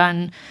years, we've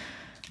done,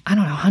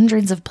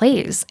 hundreds of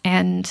plays,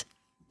 and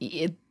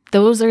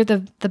those are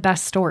the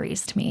best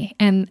stories to me.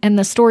 And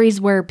the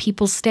stories where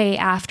people stay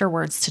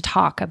afterwards to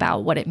talk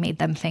about what it made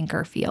them think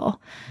or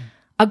feel.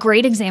 A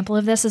great example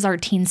of this is our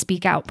Teen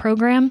Speak Out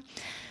program.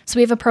 So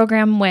we have a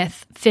program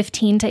with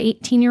 15 to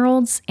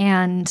 18-year-olds,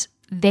 and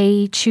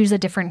they choose a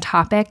different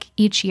topic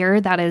each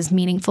year that is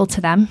meaningful to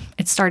them.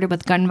 It started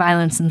with gun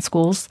violence in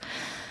schools.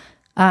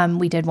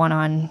 We did one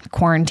on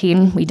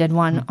quarantine. We did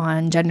one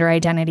on gender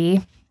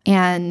identity.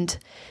 And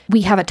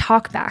we have a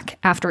talk back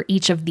after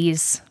each of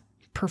these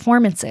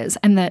performances.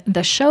 And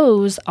the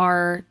shows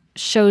are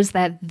shows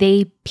that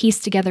they piece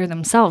together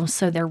themselves.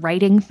 So they're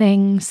writing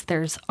things,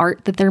 there's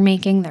art that they're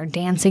making, they're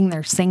dancing,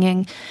 they're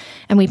singing.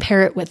 And we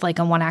pair it with like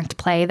a one-act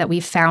play that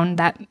we found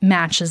that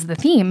matches the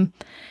theme.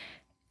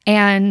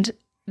 And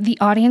the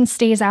audience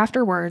stays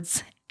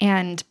afterwards,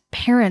 and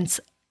parents,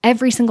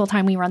 every single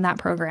time we run that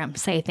program,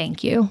 say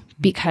thank you,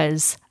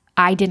 because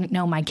I didn't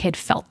know my kid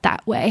felt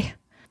that way.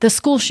 The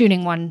school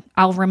shooting one,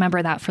 I'll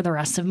remember that for the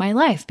rest of my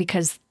life,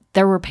 because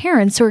there were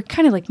parents who are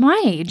kind of like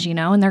my age, you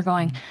know, and they're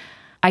going,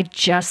 I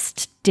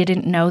just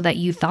didn't know that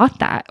you thought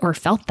that or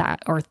felt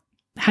that or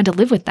had to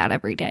live with that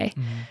every day.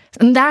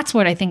 And that's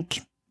what I think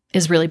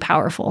is really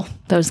powerful,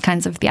 those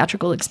kinds of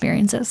theatrical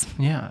experiences.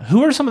 Yeah.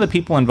 Who are some of the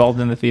people involved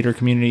in the theater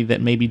community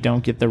that maybe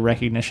don't get the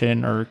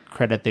recognition or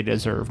credit they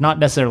deserve? Not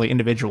necessarily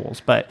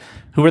individuals, but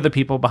who are the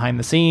people behind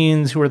the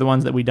scenes? Who are the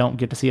ones that we don't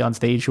get to see on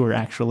stage who are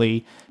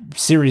actually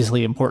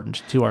seriously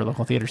important to our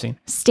local theater scene?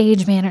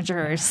 Stage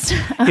managers.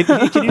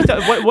 Can you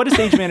what do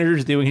stage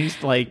managers do? Can you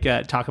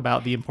just talk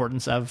about the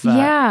importance of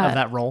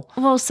that role?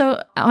 Well,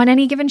 so on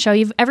any given show,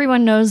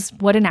 everyone knows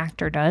what an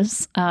actor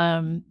does.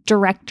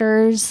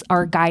 Directors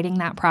are guiding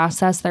that process.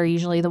 They're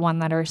usually the one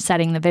that are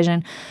setting the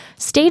vision.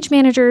 Stage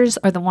managers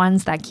are the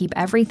ones that keep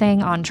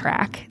everything on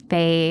track.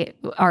 They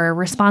are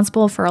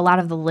responsible for a lot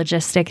of the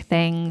logistic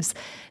things.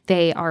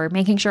 They are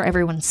making sure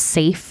everyone's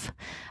safe.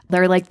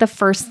 They're like the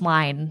first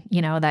line,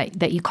 you know,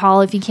 that you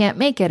call if you can't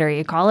make it, or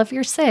you call if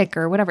you're sick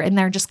or whatever. And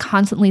they're just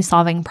constantly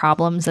solving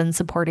problems and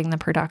supporting the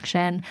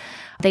production.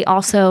 They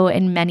also,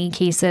 in many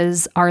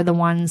cases, are the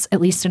ones,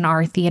 at least in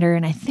our theater,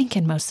 and I think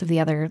in most of the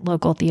other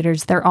local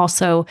theaters, they're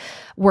also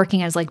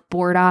working as like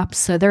board ops.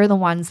 So they're the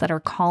ones that are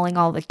calling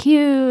all the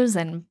cues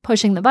and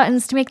pushing the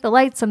buttons to make the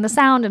lights and the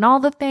sound and all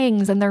the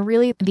things. And they're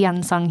really the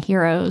unsung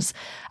heroes.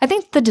 I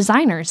think the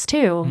designers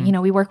too. You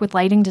know, we work with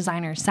lighting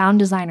designers, sound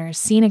designers,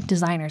 scenic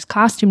designers,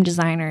 costume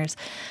designers.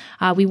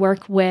 We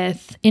work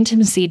with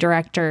intimacy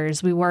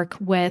directors. We work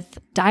with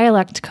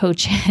dialect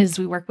coaches.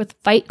 We work with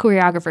fight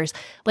choreographers.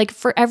 Like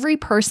for every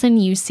person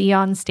you see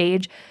on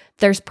stage,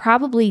 there's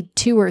probably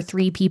 2 or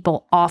 3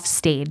 people off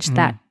stage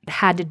that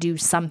had to do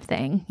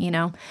something, you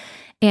know?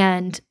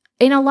 And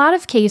in a lot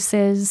of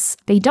cases,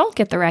 they don't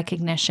get the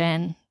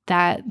recognition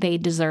that they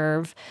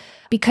deserve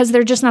because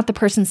they're just not the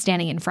person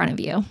standing in front of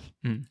you.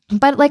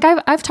 But like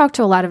I've talked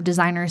to a lot of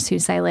designers who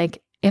say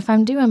like, if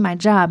I'm doing my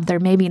job, they're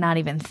maybe not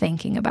even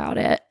thinking about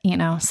it, you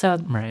know? So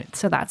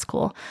that's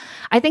cool.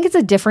 I think it's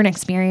a different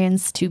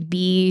experience to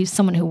be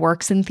someone who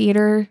works in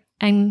theater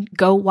and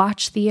go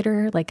watch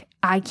theater. Like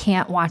I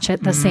can't watch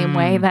it the same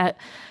way that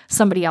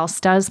somebody else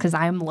does because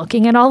I'm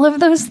looking at all of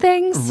those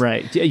things.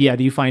 Right. Yeah.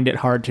 Do you find it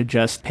hard to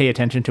just pay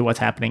attention to what's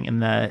happening in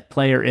the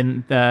play or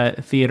in the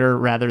theater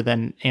rather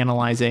than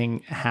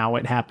analyzing how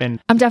it happened?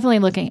 I'm definitely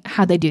looking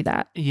how they do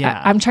that. Yeah.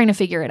 I'm trying to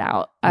figure it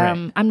out.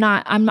 Right.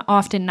 I'm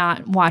often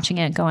not watching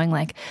it going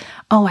like,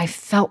 oh, I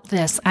felt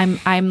this.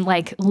 I'm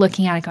like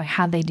looking at it going,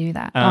 how'd they do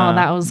that? Oh,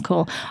 that was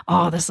cool.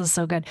 Oh, this is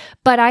so good.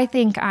 But I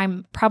think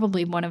I'm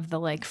probably one of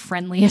the like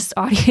friendliest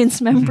audience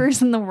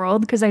members in the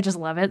world because I just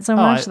love it so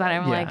much that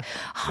I'm like,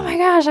 oh my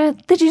gosh,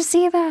 did you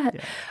see that?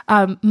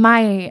 Yeah.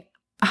 My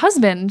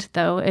husband,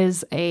 though,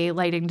 is a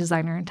lighting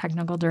designer and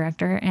technical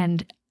director,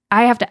 and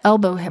I have to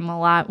elbow him a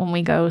lot when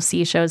we go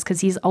see shows because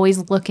he's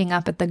always looking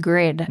up at the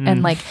grid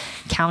and like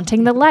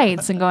counting the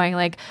lights and going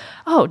like,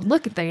 oh,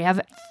 look, they have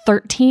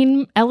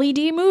 13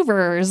 LED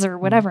movers or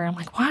whatever. I'm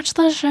like, watch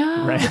the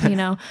show, you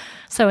know?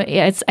 So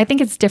I think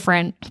it's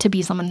different to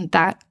be someone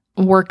that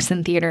works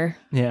in theater.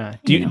 Yeah.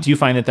 Do you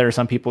find that there are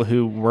some people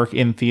who work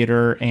in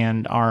theater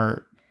and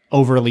are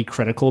overly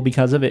critical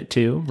because of it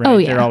too, right? Oh,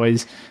 yeah. They're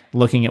always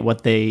looking at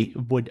what they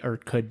would or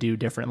could do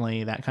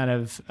differently, that kind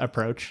of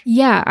approach.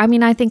 Yeah. I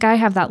mean, I think I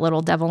have that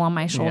little devil on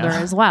my shoulder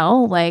as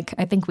well. Like,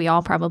 I think we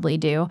all probably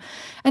do.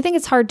 I think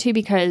it's hard too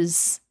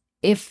because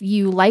if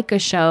you like a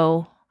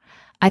show,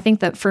 I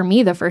think that for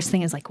me, the first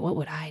thing is like, what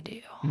would I do?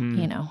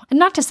 You know, and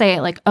not to say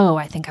like, oh,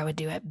 I think I would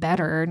do it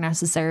better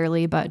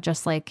necessarily, but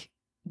just like,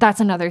 that's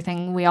another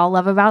thing we all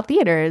love about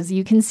theater is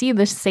you can see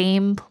the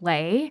same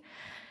play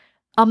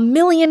a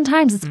million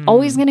times. It's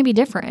always going to be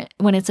different.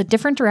 When it's a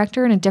different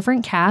director and a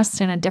different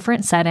cast and a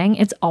different setting,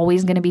 it's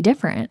always going to be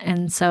different.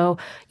 And so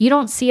you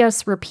don't see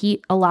us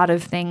repeat a lot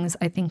of things.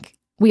 I think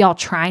we all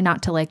try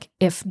not to, like,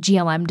 if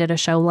GLM did a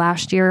show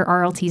last year,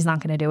 RLT's not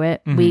going to do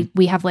it.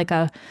 We have like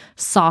a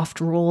soft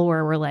rule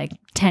where we're like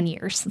 10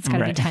 years. It's got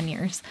to be 10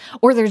 years.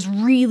 Or there's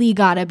really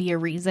got to be a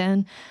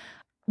reason.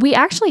 We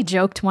actually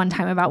joked one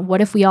time about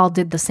what if we all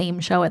did the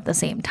same show at the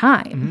same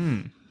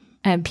time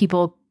and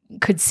people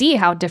could see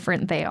how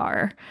different they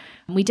are.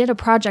 We did a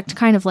project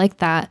kind of like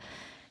that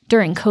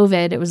during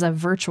COVID. It was a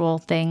virtual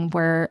thing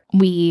where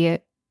we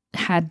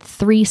had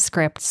 3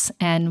 scripts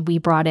and we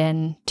brought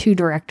in 2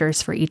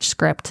 directors for each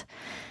script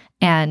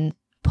and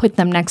put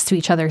them next to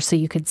each other so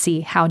you could see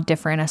how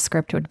different a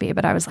script would be.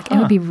 But I was like, it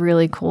would be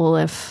really cool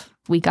if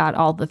we got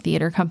all the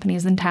theater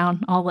companies in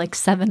town, all like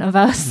 7 of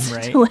us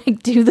Right. to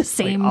like do the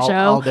same Like show.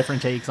 All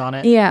different takes on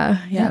it. Yeah,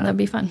 that'd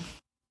be fun.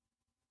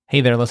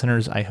 Hey there,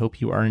 listeners. I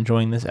hope you are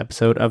enjoying this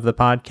episode of the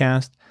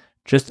podcast.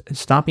 Just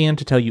stopping in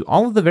to tell you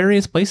all of the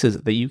various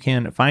places that you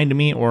can find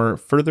me or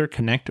further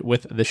connect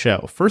with the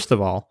show. First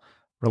of all,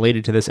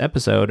 related to this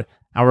episode,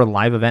 our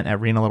live event at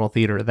Reno Little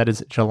Theater. That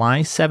is July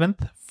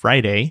 7th,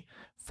 Friday,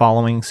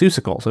 following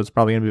Seussical. So it's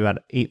probably going to be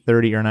about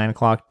 8:30 or 9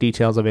 o'clock.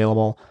 Details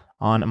available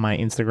on my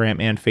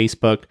Instagram and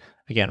Facebook.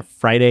 Again,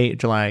 Friday,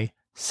 July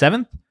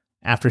 7th,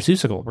 after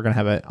Seussical. We're going to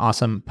have an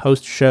awesome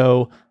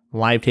post-show,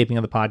 live taping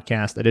of the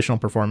podcast, additional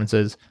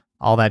performances,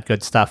 all that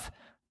good stuff.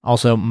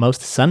 Also,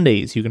 most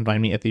Sundays, you can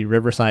find me at the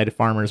Riverside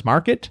Farmers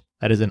Market.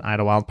 That is in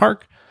Idlewild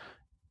Park.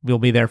 We'll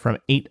be there from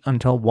 8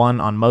 until 1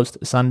 on most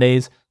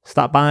Sundays.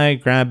 Stop by,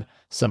 grab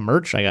some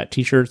merch. I got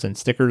t-shirts and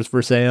stickers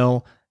for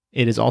sale.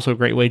 It is also a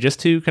great way just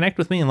to connect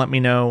with me and let me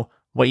know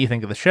what you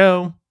think of the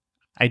show,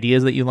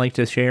 ideas that you'd like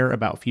to share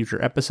about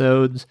future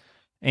episodes,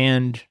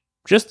 and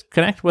just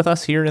connect with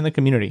us here in the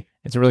community.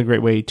 It's a really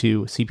great way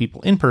to see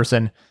people in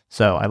person,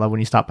 so I love when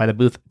you stop by the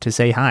booth to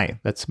say hi.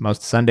 That's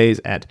most Sundays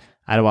at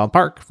Idlewild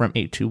Park from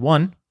 8 to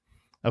 1.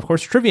 Of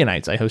course, trivia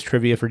nights. I host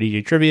trivia for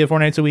DJ Trivia 4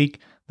 nights a week.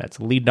 That's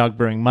Lead Dog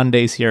Brewing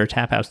Monday, Sierra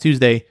Tap House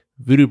Tuesday,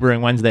 Voodoo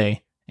Brewing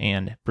Wednesday,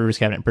 and Brewers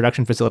Cabinet and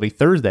Production Facility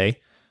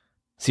Thursday.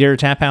 Sierra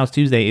Tap House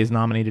Tuesday is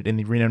nominated in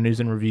the Reno News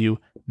and Review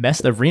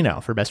Best of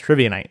Reno for Best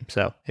Trivia Night.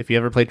 So if you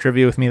ever play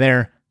trivia with me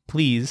there,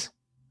 please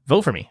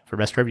vote for me for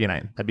Best Trivia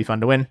Night. That'd be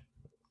fun to win.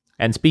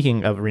 And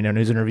speaking of Reno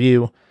News and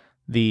Review,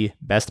 the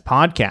Best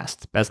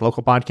Podcast, Best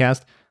Local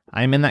Podcast,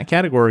 I'm in that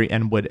category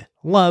and would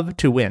love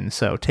to win.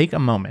 So take a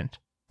moment,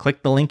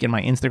 click the link in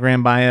my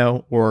Instagram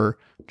bio, or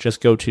just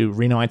go to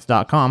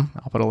renoites.com.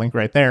 I'll put a link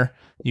right there.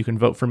 You can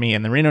vote for me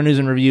in the Reno News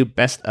and Review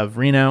Best of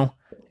Reno.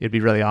 It'd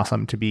be really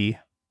awesome to be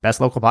Best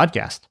Local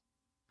Podcast,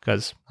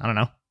 because, I don't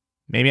know,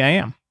 maybe I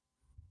am.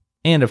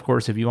 And of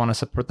course, if you want to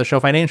support the show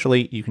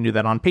financially, you can do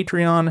that on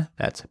Patreon.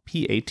 That's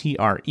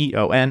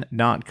patreon.com.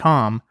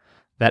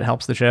 That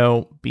helps the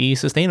show be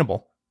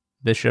sustainable.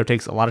 This show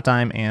takes a lot of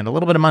time and a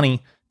little bit of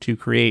money to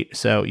create,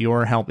 so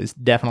your help is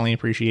definitely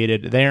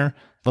appreciated there.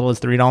 As little as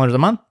 $3 a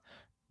month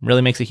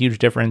really makes a huge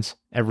difference.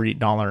 Every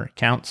dollar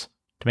counts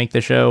to make the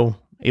show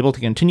able to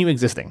continue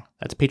existing.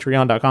 That's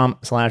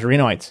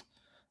patreon.com/Renoites.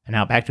 And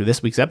now back to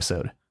this week's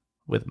episode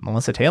with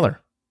Melissa Taylor.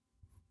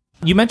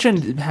 You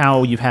mentioned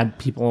how you've had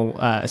people,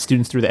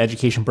 students through the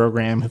education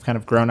program who've kind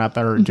of grown up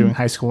or doing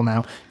high school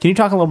now. Can you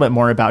talk a little bit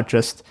more about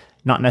just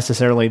not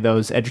necessarily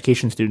those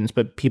education students,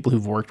 but people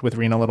who've worked with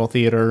Reno Little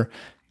Theater,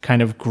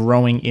 kind of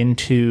growing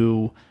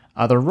into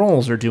other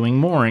roles or doing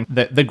more, and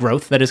the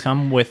growth that has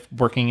come with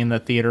working in the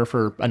theater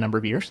for a number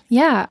of years?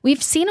 Yeah,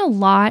 we've seen a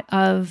lot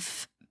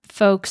of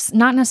folks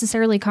not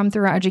necessarily come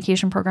through our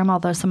education program,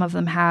 although some of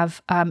them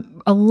have.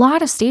 A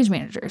lot of stage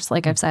managers,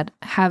 like I've said,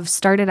 have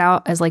started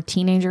out as like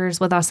teenagers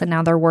with us, and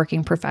now they're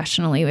working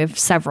professionally. We have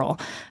several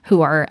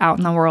who are out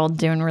in the world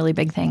doing really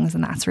big things,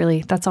 and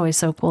that's always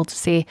so cool to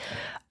see.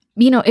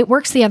 You know, it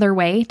works the other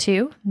way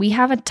too. We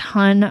have a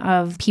ton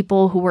of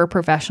people who were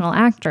professional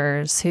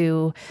actors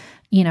who,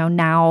 you know,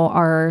 now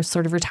are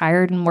sort of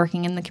retired and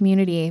working in the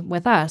community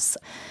with us,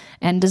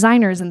 and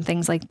designers and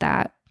things like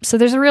that. So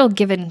there's a real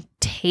give and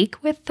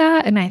take with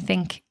that. And I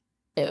think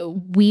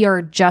we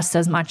are just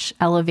as much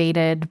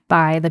elevated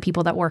by the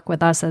people that work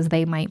with us as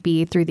they might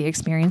be through the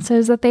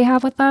experiences that they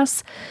have with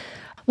us.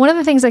 One of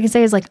the things I can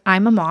say is, like,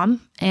 I'm a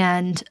mom,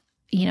 and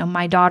you know,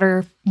 my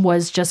daughter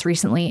was just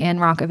recently in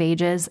Rock of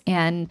Ages,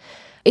 and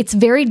it's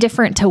very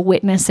different to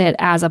witness it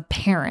as a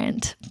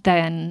parent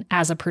than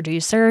as a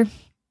producer.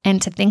 And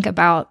to think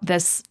about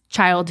this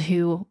child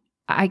who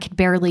I could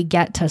barely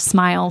get to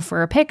smile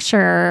for a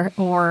picture,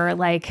 or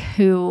like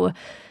who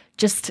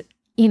just,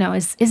 you know,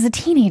 is a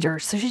teenager.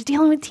 So she's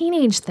dealing with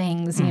teenage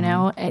things, you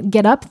know, and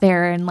get up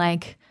there and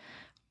like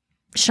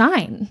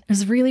shine. It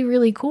was really,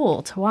 really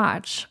cool to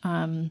watch.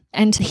 And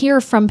to hear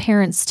from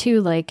parents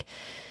too, like,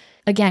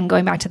 again,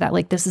 going back to that,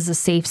 like, this is a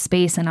safe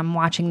space and I'm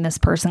watching this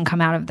person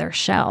come out of their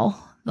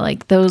shell.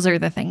 Like, those are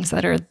the things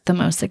that are the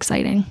most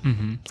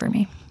exciting for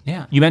me.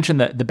 Yeah. You mentioned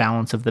the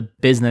balance of the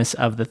business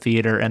of the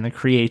theater and the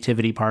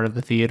creativity part of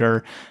the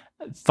theater.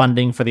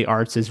 Funding for the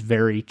arts is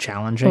very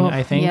challenging,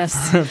 I think,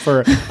 yes.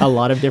 for a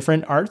lot of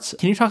different arts.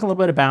 Can you talk a little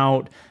bit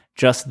about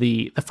just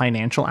the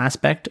financial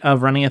aspect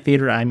of running a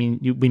theater? I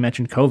mean, we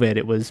mentioned COVID.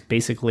 It was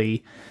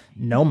basically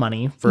no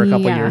money for a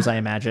couple of years, I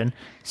imagine.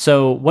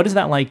 So what is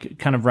that like,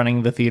 kind of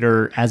running the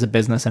theater as a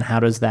business, and how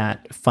does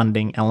that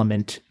funding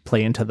element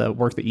play into the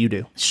work that you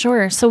do?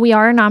 Sure. So we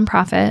are a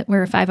nonprofit.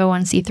 We're a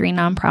 501c3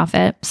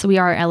 nonprofit. So we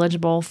are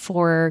eligible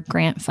for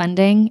grant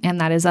funding,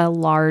 and that is a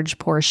large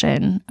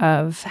portion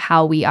of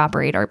how we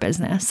operate our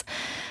business.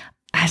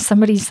 As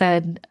somebody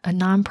said, a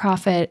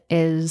nonprofit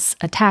is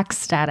a tax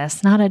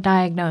status, not a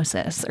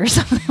diagnosis, or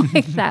something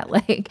like that.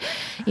 Like,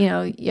 you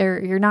know,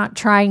 you're not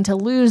trying to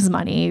lose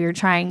money. You're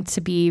trying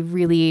to be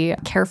really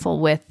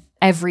careful with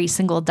every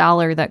single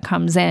dollar that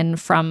comes in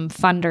from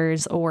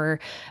funders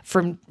or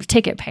from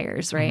ticket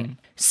payers, right?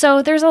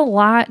 So there's a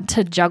lot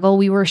to juggle.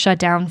 We were shut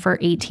down for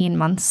 18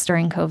 months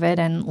during COVID,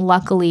 and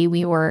luckily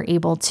we were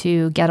able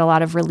to get a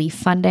lot of relief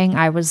funding.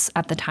 I was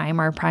at the time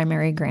our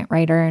primary grant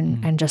writer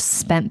and just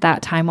spent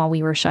that time while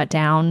we were shut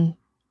down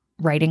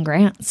writing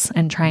grants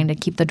and trying to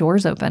keep the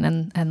doors open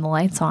and the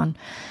lights on.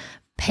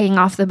 Paying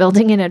off the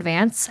building in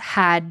advance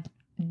had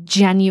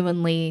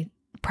genuinely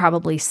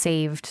probably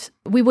saved.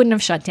 We wouldn't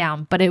have shut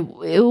down, but it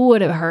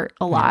would have hurt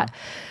a lot.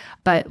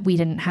 But we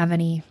didn't have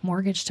any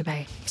mortgage to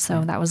pay.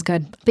 So that was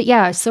good. But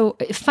yeah, so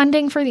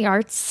funding for the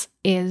arts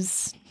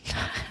is,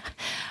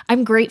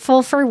 I'm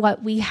grateful for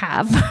what we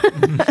have,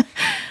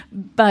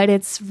 but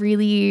it's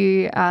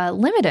really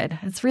limited.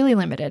 It's really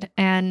limited.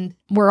 And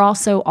we're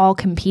also all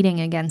competing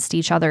against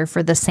each other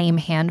for the same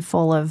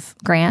handful of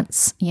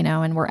grants,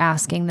 and we're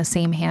asking the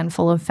same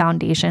handful of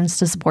foundations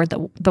to support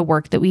the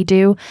work that we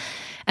do.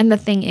 And the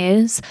thing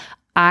is,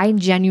 I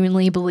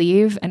genuinely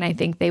believe, and I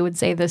think they would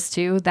say this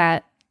too,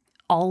 that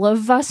all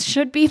of us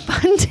should be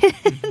funded.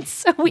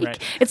 So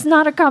it's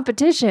not a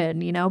competition,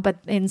 but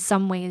in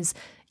some ways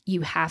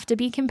you have to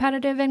be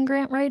competitive in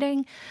grant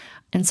writing.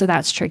 And so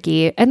that's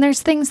tricky. And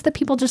there's things that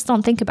people just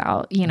don't think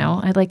about,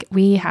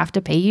 we have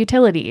to pay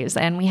utilities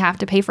and we have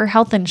to pay for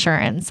health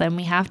insurance and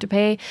we have to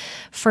pay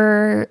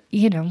for,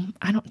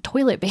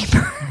 toilet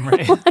paper.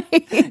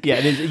 Right.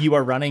 You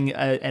are running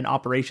an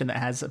operation that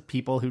has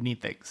people who need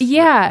things.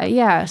 Yeah.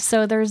 Yeah.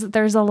 So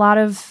there's a lot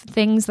of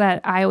things that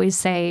I always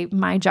say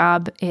my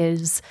job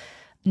is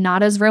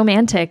not as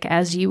romantic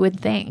as you would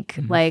think.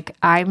 Like,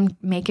 I'm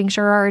making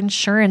sure our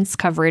insurance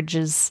coverage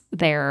is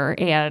there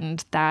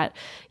and that,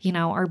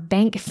 our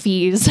bank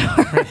fees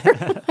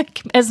are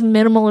as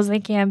minimal as they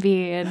can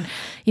be, and,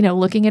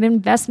 looking at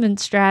investment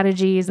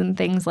strategies and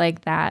things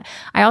like that.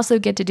 I also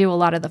get to do a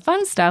lot of the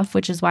fun stuff,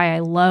 which is why I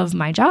love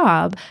my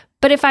job.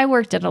 But if I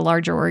worked at a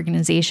larger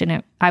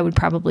organization, I would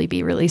probably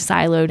be really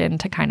siloed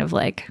into kind of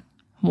like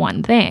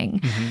one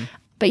thing.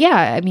 But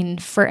yeah,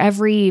 for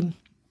every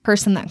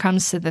person that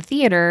comes to the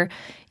theater,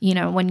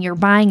 when you're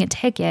buying a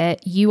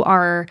ticket, you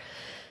are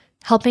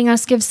helping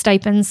us give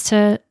stipends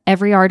to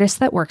every artist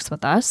that works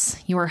with us.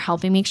 You are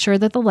helping make sure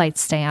that the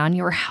lights stay on.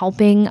 You are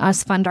helping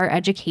us fund our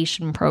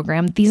education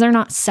program. These are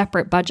not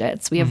separate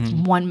budgets. We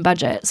have one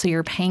budget. So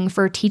you're paying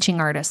for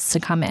teaching artists to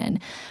come in.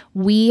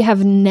 We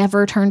have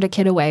never turned a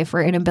kid away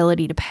for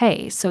inability to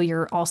pay. So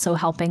you're also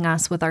helping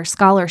us with our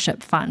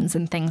scholarship funds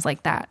and things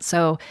like that.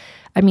 So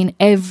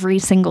every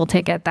single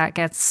ticket that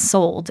gets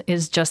sold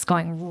is just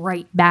going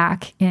right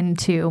back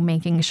into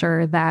making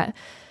sure that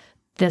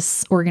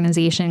this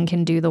organization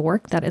can do the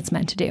work that it's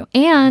meant to do.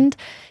 And,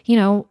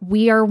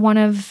 we are one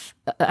of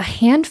a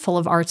handful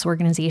of arts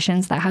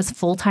organizations that has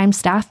full-time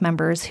staff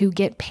members who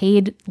get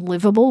paid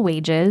livable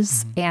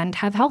wages and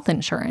have health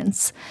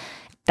insurance.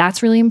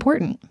 That's really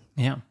important.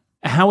 Yeah.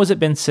 How has it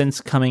been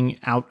since coming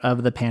out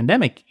of the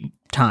pandemic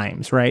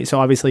times, right? So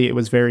obviously it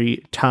was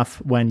very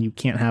tough when you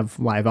can't have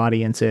live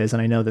audiences.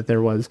 And I know that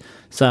there was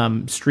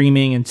some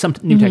streaming and some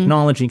new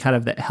technology kind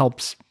of that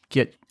helps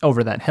get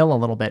over that hill a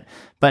little bit.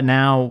 But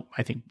now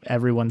I think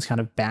everyone's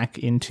kind of back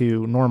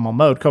into normal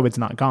mode. COVID's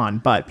not gone,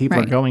 but people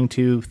are going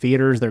to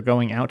theaters. They're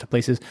going out to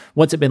places.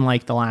 What's it been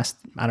like the last,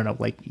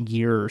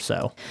 year or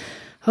so?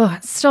 Oh,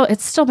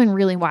 it's still been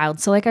really wild.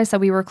 So like I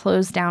said, we were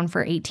closed down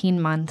for 18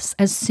 months.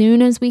 As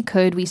soon as we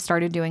could, we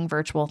started doing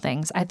virtual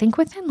things. I think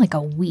within like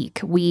a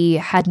week, we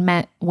had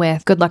met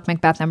with Good Luck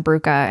Macbeth and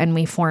Bruca, and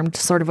we formed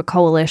sort of a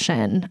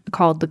coalition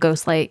called the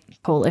Ghostlight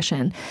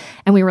Coalition.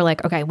 And we were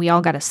like, okay, we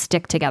all got to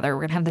stick together.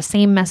 We're going to have the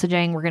same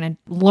messaging. We're going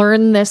to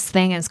learn this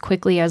thing as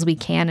quickly as we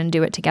can and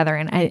do it together.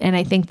 And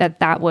I think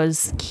that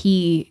was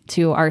key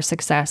to our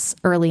success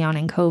early on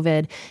in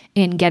COVID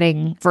in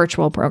getting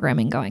virtual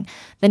programming going.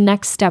 The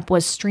next step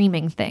was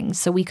streaming things.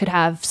 So we could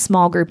have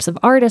small groups of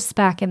artists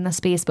back in the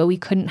space, but we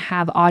couldn't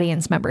have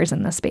audience members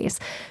in the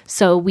space.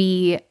 So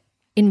we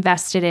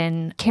invested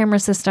in camera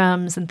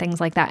systems and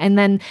things like that. And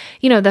then,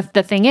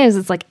 the thing is,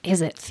 it's like,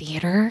 is it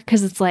theater?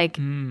 Because it's like,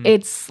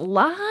 it's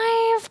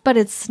live, but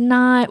it's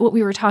not what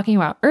we were talking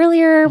about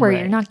earlier, where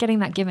you're not getting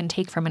that give and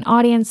take from an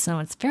audience. So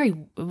it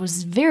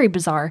was very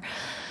bizarre.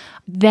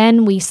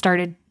 Then we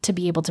started to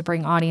be able to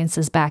bring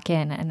audiences back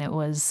in, and it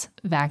was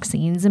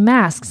vaccines and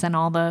masks and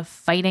all the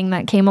fighting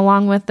that came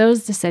along with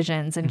those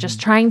decisions, and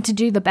just trying to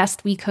do the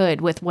best we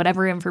could with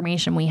whatever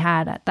information we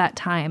had at that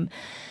time.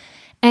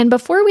 And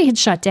before we had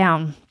shut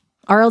down,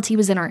 RLT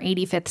was in our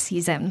 85th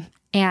season,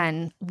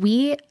 and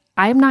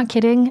I'm not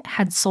kidding,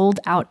 had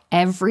sold out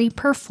every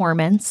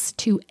performance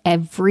to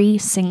every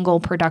single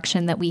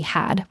production that we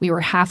had. We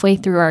were halfway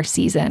through our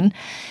season.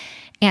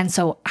 And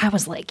so I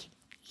was like,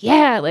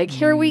 yeah, like,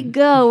 here we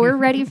go. We're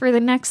ready for the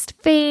next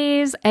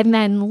phase. And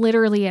then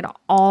literally it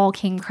all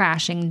came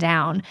crashing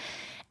down.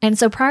 And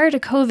so prior to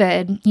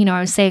COVID, I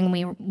was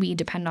saying we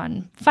depend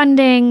on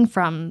funding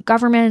from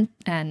government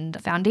and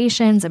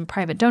foundations and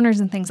private donors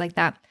and things like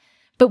that.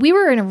 But we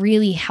were in a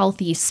really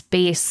healthy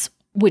space,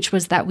 which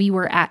was that we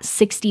were at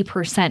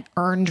 60%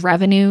 earned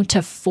revenue to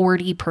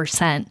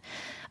 40%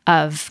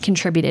 of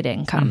contributed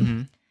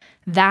income.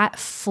 That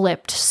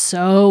flipped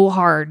so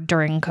hard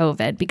during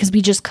COVID because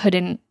we just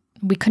couldn't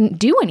we couldn't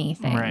do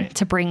anything Right.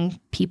 to bring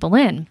people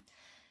in.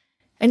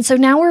 And so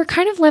now we're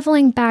kind of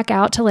leveling back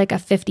out to like a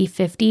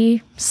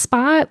 50-50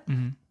 spot.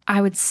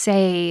 I would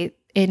say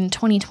in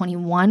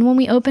 2021, when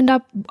we opened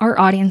up, our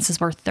audiences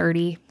were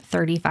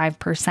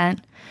 35%.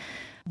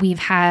 We've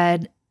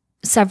had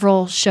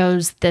several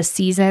shows this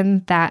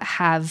season that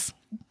have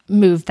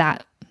moved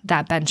that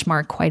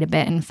benchmark quite a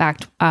bit. In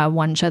fact,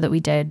 one show that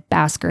we did,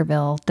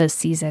 Baskerville, this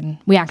season,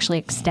 we actually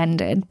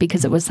extended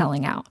because it was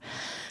selling out.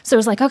 So it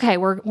was like, okay,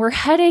 we're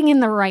heading in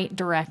the right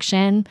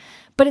direction,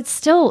 but it's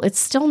still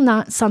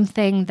not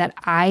something that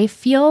I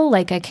feel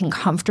like I can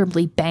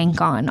comfortably bank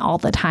on all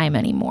the time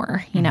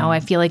anymore. You know, I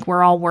feel like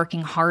we're all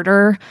working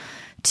harder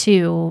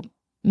to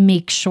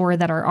make sure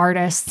that our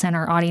artists and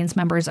our audience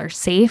members are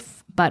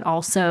safe, but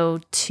also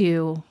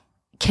to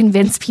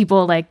convince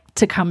people like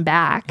to come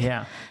back.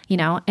 Yeah. You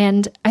know,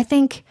 and I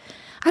think,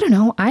 I don't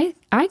know, I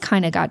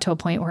kind of got to a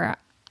point where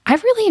I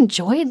really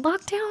enjoyed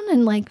lockdown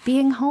and like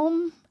being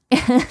home.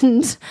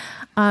 And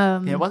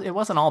it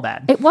wasn't all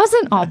bad. It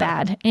wasn't all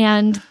bad.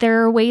 And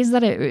there are ways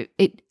that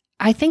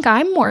I think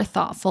I'm more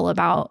thoughtful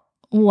about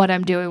what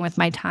I'm doing with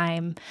my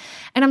time.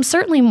 And I'm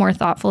certainly more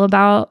thoughtful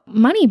about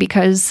money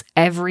because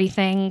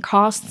everything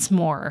costs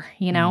more,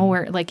 you know,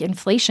 where like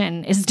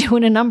inflation is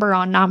doing a number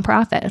on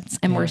nonprofits.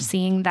 And we're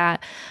seeing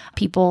that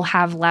people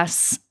have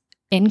less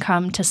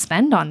income to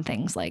spend on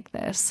things like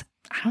this.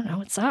 I don't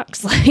know. It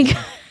sucks. Like,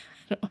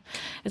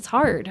 it's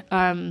hard.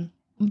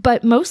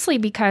 But mostly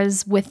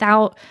because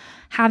without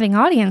having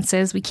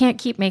audiences, we can't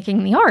keep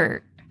making the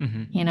art,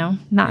 you know,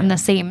 not in the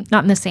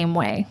same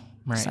way.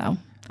 Right. So,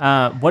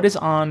 what is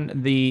on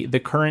the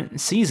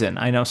current season?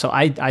 I know. So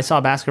I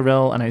saw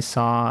Baskerville and I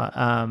saw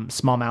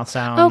Smallmouth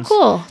Sounds. oh,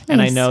 cool. Nice.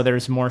 And I know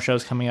there's more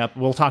shows coming up.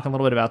 We'll talk a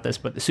little bit about this,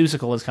 but the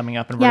Seussical is coming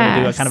up, and we're going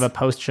to do a kind of a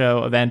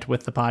post-show event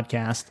with the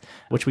podcast,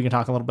 which we can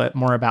talk a little bit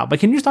more about. But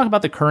can you just talk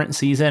about the current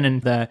season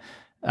and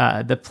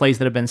the plays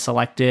that have been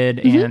selected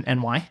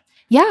and why?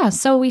 Yeah,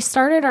 so we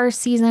started our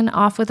season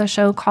off with a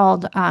show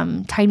called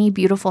Tiny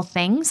Beautiful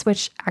Things,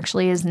 which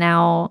actually is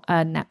now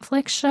a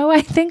Netflix show,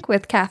 I think,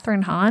 with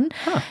Katherine Hahn.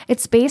 Huh.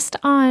 It's based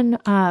on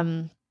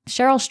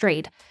Cheryl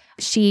Strayed.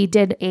 She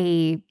did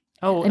an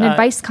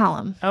advice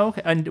column. Oh,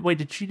 okay. And wait,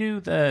 did she do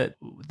the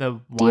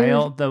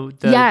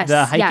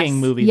Yes, hiking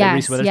movie that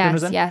Reese Witherspoon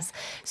was in? Yes.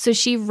 So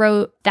she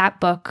wrote that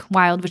book,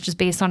 Wild, which is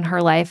based on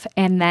her life,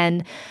 and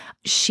then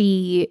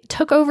she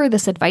took over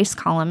this advice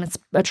column. It's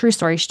a true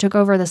story. She took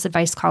over this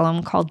advice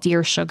column called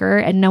Dear Sugar,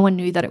 and no one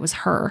knew that it was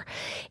her.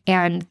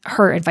 And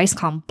her advice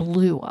column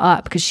blew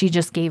up because she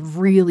just gave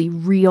really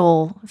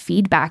real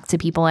feedback to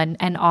people and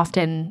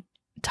often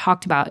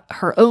talked about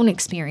her own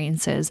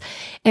experiences.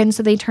 And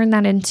so they turned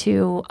that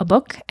into a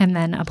book and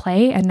then a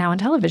play and now a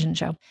television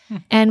show.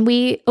 And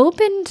we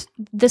opened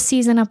the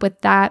season up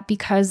with that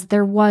because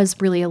there was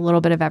really a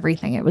little bit of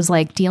everything. It was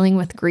like dealing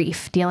with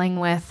grief, dealing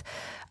with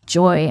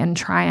joy and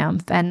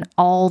triumph and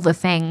all the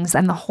things.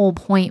 And the whole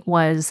point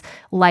was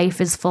life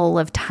is full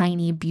of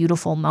tiny,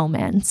 beautiful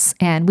moments.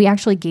 And we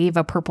actually gave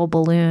a purple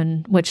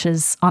balloon, which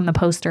is on the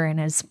poster and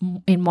is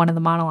in one of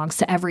the monologues,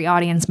 to every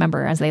audience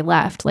member as they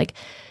left. Like,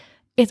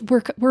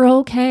 we're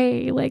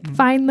okay. Like,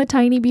 find the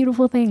tiny,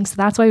 beautiful things. So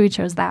that's why we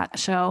chose that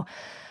show.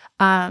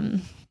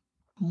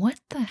 What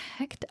the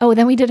heck?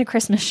 Then we did a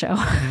Christmas show.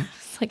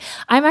 It's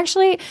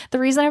like, the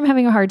reason I'm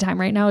having a hard time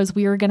right now is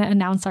we were going to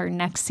announce our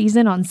next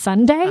season on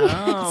Sunday.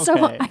 Oh, okay.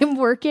 So I'm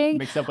working.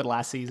 Mixed up with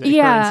last season.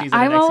 Yeah,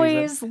 I'm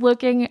always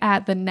looking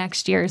at the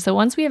next year. So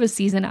once we have a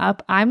season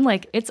up, I'm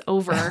like, it's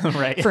over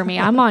for me.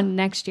 I'm on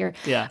next year.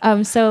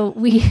 Yeah. So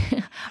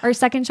our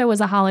second show was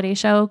a holiday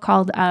show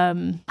called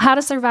How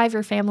to Survive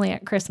Your Family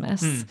at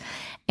Christmas.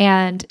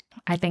 And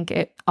I think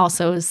it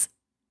also is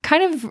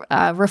kind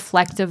of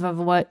reflective of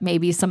what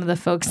maybe some of the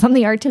folks on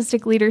the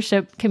artistic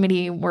leadership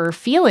committee were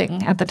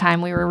feeling at the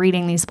time we were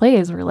reading these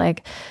plays. We're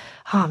like,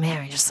 oh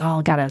man, we just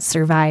all got to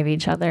survive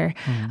each other.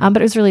 But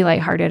it was really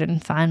lighthearted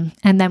and fun.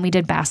 And then we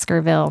did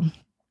Baskerville,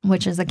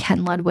 which is a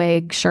Ken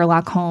Ludwig,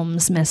 Sherlock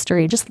Holmes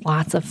mystery, just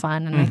lots of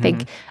fun. And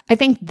I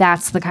think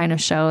that's the kind of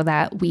show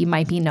that we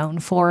might be known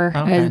for,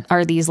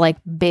 are these like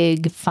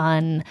big,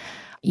 fun,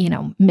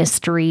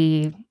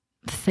 mystery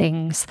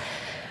things.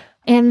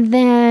 And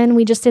then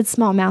we just did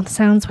Smallmouth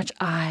Sounds, which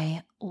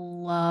I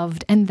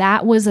loved. And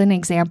that was an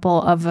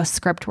example of a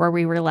script where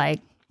we were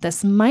like,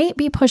 this might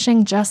be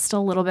pushing just a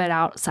little bit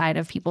outside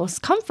of people's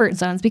comfort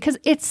zones because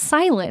it's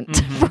silent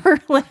for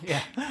like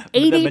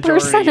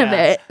 80% of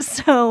it.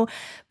 So,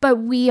 but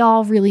we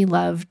all really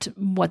loved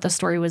what the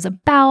story was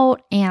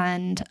about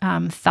and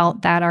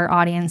felt that our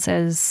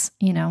audiences,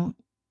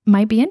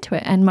 might be into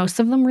it. And most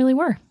of them really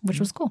were,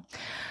 which was cool.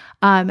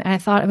 And I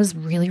thought it was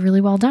really,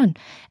 really well done.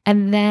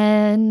 And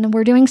then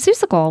we're doing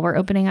Seussical. We're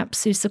opening up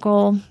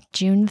Seussical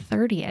June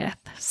 30th.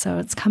 So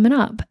it's coming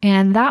up.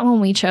 And that one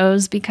we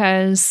chose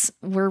because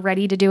we're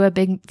ready to do a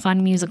big,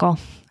 fun musical.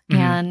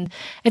 And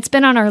it's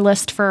been on our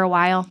list for a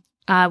while.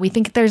 We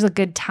think there's a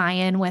good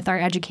tie-in with our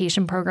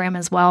education program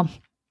as well.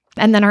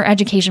 And then our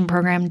education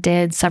program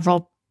did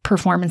several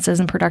performances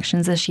and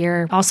productions this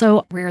year.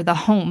 Also, we're the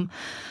home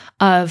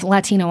of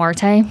Latino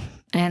Arte.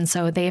 And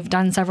so they've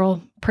done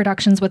several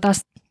productions with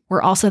us.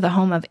 We're also the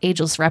home of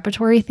Ageless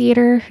Repertory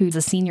Theater, who's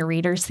a senior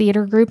readers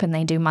theater group, and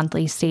they do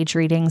monthly stage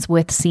readings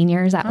with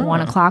seniors at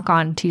 1 o'clock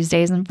on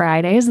Tuesdays and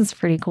Fridays. It's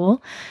pretty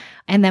cool.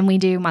 And then we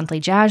do monthly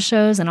jazz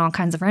shows and all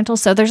kinds of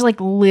rentals. So there's like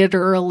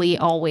literally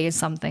always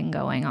something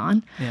going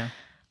on. Yeah.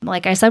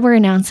 Like I said, we're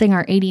announcing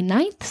our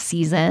 89th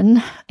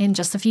season. In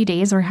just a few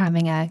days, we're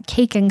having a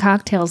cake and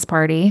cocktails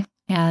party,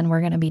 and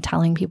we're going to be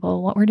telling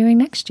people what we're doing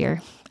next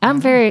year.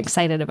 I'm very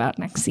excited about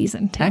next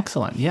season, too.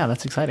 Excellent. Yeah,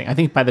 that's exciting. I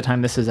think by the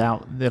time this is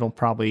out, it'll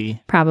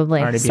probably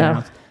already be so.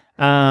 announced.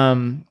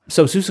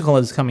 So Seussical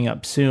is coming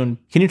up soon.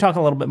 Can you talk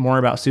a little bit more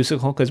about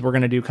Seussical? Because we're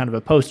going to do kind of a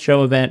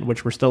post-show event,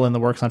 which we're still in the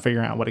works on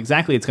figuring out what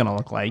exactly it's going to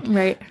look like.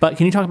 Right. But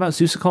can you talk about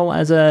Seussical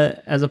as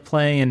a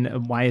play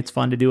and why it's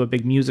fun to do a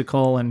big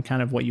musical and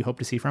kind of what you hope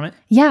to see from it?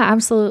 Yeah,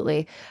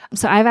 absolutely.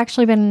 So I've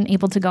actually been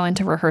able to go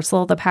into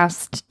rehearsal the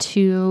past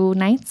 2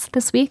 nights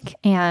this week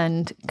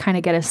and kind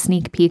of get a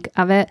sneak peek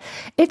of it.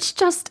 It's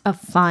just a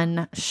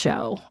fun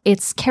show.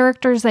 It's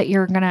characters that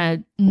you're going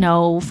to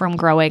know from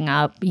growing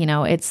up. You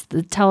know, it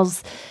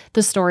tells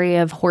the story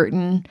of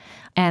Horton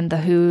and the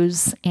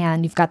Who's,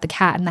 and you've got the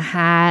Cat in the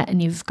Hat, and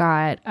you've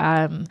got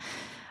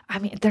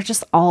they're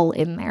just all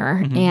in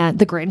there. And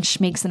the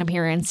Grinch makes an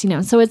appearance,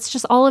 so it's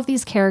just all of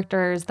these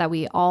characters that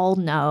we all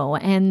know.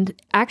 And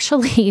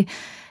actually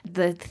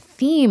the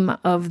theme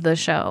of the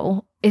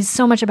show is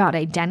so much about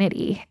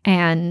identity.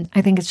 And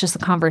I think it's just a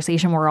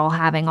conversation we're all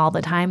having all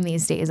the time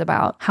these days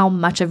about how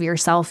much of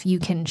yourself you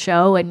can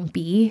show and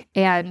be.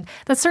 And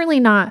that's certainly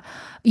not,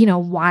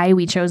 why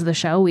we chose the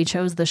show. We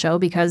chose the show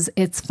because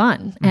it's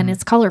fun and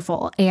it's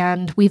colorful.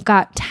 And we've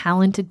got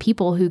talented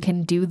people who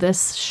can do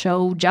this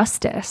show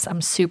justice.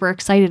 I'm super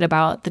excited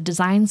about the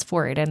designs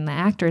for it and the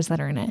actors that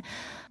are in it.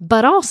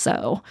 But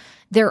also,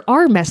 there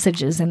are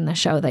messages in the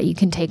show that you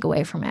can take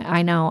away from it.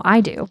 I know I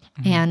do.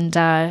 And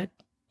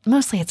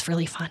mostly it's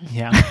really fun.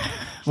 Yeah.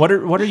 What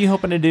are you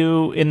hoping to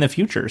do in the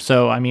future?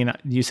 So, I mean,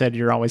 you said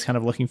you're always kind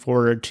of looking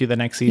forward to the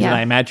next season. Yeah.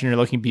 I imagine you're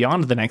looking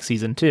beyond the next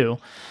season too.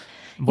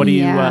 What do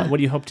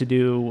you hope to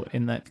do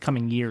in the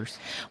coming years?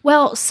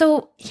 Well,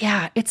 so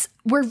yeah,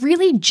 we're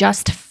really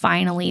just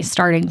finally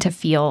starting to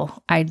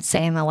feel, I'd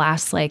say in the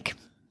last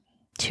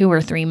 2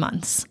 or 3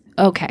 months,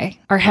 okay,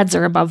 our heads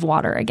are above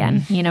water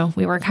again.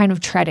 We were kind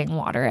of treading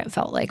water, it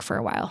felt like, for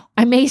a while.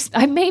 I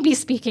may be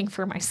speaking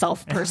for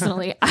myself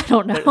personally. I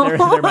don't know.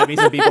 there might be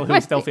some people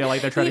who still feel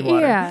like they're treading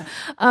water.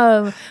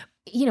 Yeah.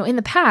 In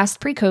the past,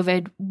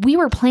 pre-COVID, we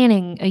were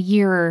planning a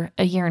year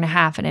and a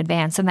half in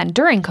advance. And then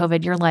during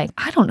COVID, you're like,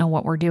 I don't know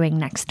what we're doing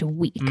next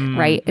week,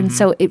 right? And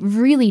so it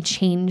really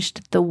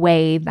changed the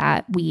way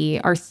that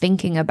we are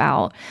thinking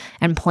about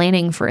and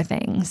planning for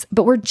things.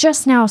 But we're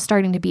just now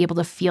starting to be able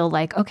to feel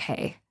like,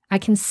 okay, I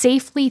can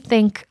safely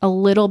think a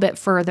little bit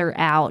further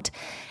out.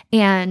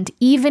 And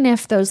even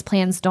if those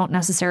plans don't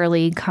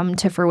necessarily come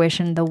to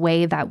fruition the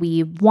way that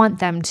we want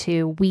them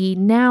to, we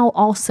now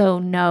also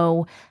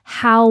know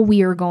how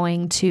we are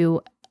going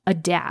to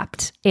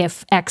adapt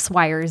if X,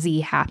 Y, or Z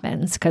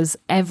happens, because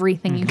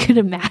everything you could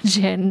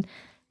imagine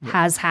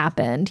has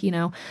happened,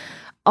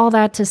 All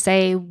that to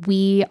say,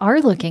 we are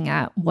looking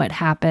at what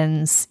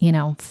happens,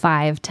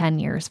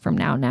 5-10 years from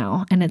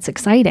now. And it's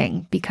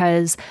exciting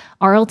because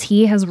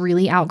RLT has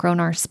really outgrown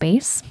our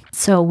space.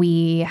 So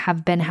we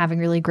have been having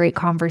really great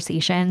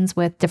conversations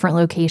with different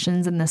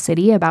locations in the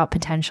city about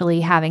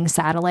potentially having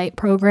satellite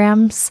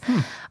programs.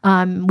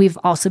 We've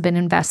also been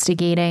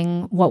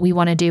investigating what we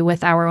want to do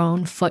with our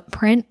own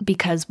footprint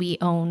because we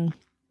own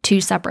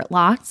 2 separate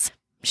lots.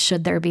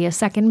 Should there be a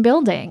second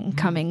building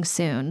coming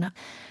soon?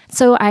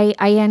 So I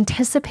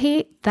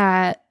anticipate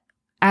that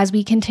as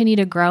we continue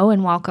to grow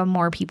and welcome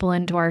more people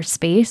into our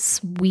space,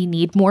 we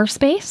need more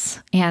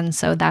space. And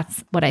so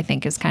that's what I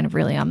think is kind of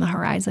really on the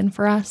horizon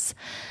for us.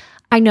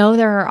 I know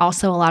there are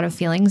also a lot of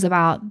feelings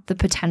about the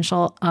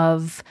potential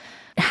of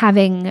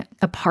having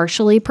a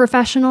partially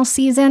professional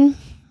season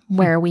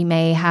where we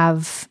may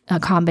have a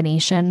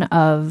combination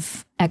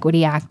of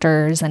equity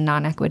actors and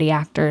non-equity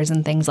actors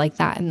and things like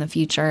that in the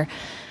future.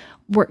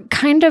 We're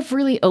kind of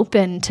really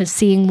open to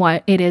seeing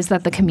what it is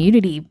that the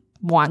community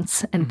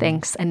wants and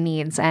thinks and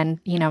needs.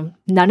 And,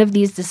 none of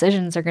these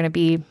decisions are going to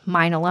be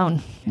mine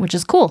alone, which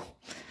is cool.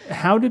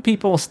 How do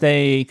people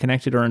stay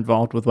connected or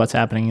involved with what's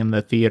happening in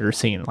the theater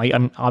scene?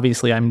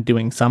 I'm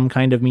doing some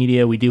kind of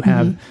media. We do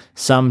have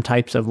some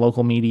types of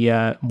local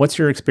media. What's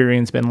your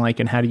experience been like,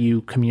 and how do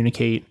you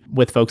communicate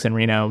with folks in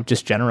Reno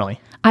just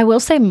generally? I will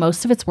say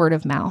most of it's word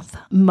of mouth.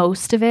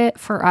 Most of it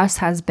for us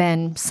has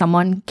been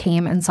someone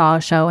came and saw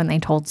a show and they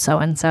told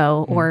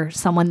so-and-so, or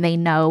someone they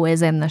know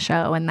is in the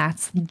show. And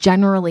that's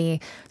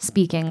generally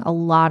speaking a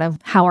lot of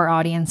how our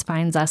audience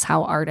finds us,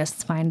 how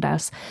artists find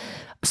us.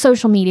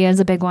 Social media is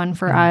a big one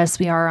for us.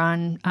 We are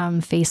on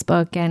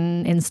Facebook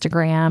and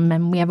Instagram,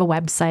 and we have a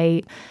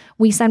website.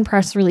 We send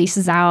press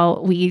releases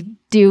out. We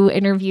do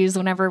interviews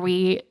whenever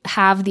we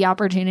have the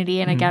opportunity.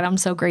 And again, I'm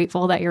so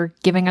grateful that you're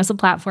giving us a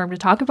platform to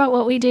talk about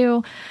what we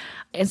do.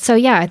 And so,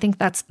 yeah, I think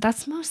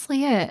that's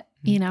mostly it,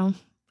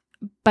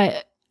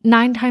 But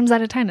 9 times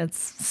out of 10, it's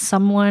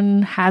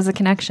someone has a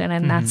connection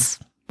and that's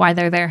why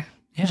they're there,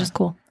 which is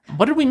cool.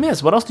 What did we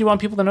miss? What else do you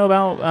want people to know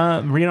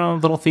about Reno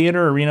Little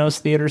Theater or Reno's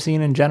theater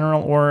scene in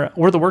general,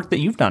 or the work that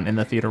you've done in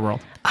the theater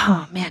world?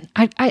 Oh man.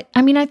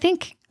 I mean, I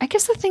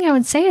guess the thing I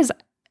would say is,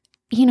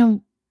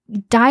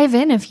 dive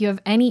in if you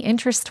have any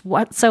interest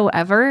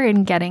whatsoever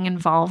in getting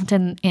involved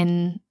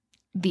in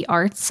the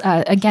arts.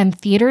 Again,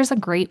 theater is a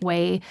great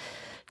way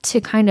to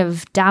kind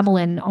of dabble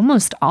in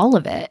almost all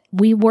of it.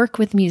 We work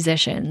with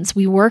musicians,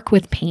 we work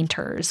with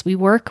painters, we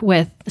work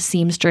with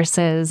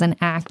seamstresses and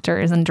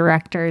actors and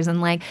directors,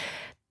 and like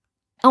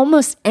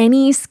almost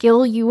any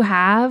skill you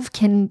have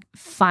can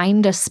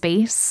find a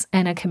space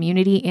and a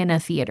community in a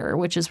theater,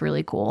 which is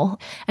really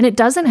cool. And it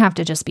doesn't have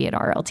to just be at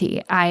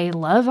RLT. I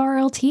love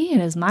RLT.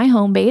 It is my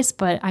home base,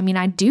 but I mean,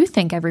 I do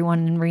think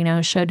everyone in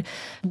Reno should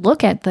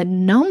look at the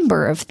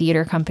number of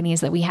theater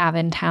companies that we have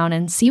in town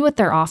and see what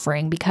they're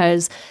offering,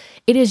 because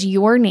it is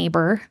your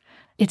neighbor,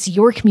 it's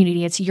your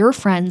community, it's your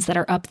friends that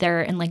are up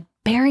there and like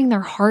bearing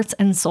their hearts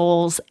and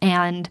souls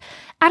and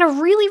at a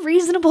really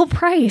reasonable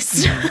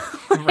price.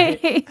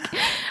 Like,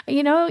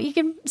 you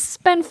can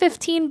spend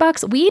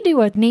 $15. We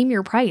do a name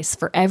your price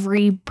for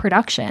every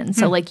production.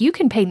 So like you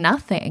can pay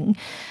nothing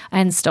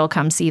and still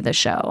come see the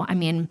show. I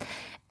mean,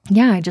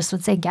 yeah, I just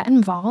would say get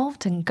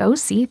involved and go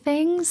see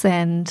things.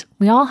 And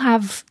we all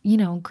have,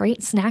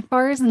 great snack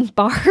bars and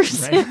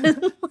bars.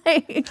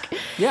 Right.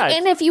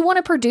 And if you want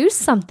to produce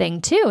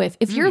something too,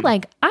 if you're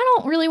like, I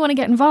don't really want to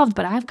get involved,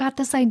 but I've got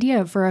this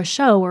idea for a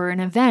show or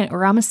an event,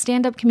 or I'm a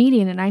stand-up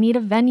comedian and I need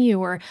a venue,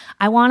 or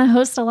I want to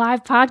host a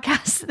live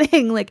podcast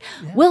thing,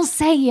 we'll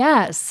say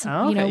yes.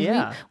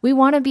 We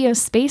want to be a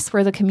space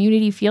where the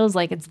community feels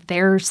like it's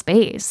their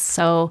space.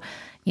 So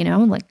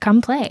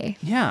come play.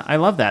 Yeah, I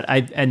love that.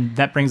 And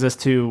that brings us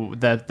to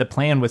the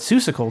plan with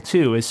Seussical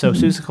too. Is so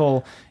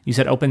Seussical, you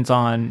said, opens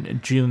on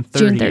June 30th.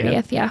 June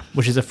 30th, yeah.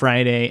 Which is a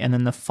Friday. And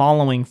then the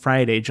following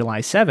Friday,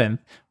 July 7th,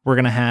 we're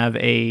going to have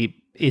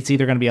it's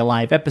either going to be a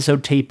live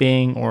episode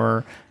taping,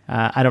 or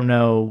I don't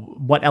know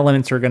what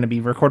elements are going to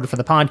be recorded for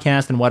the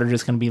podcast and what are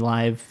just going to be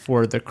live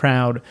for the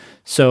crowd.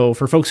 So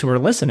for folks who are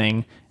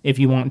listening, if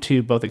you want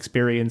to both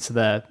experience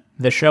the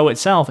show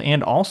itself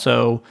and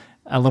also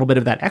a little bit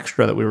of that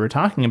extra that we were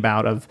talking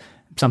about, of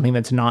something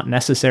that's not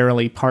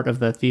necessarily part of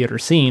the theater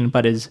scene,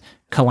 but is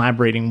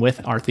collaborating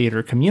with our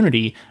theater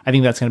community, I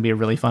think that's going to be a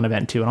really fun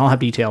event too. And I'll have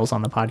details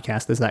on the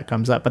podcast as that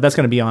comes up, but that's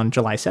going to be on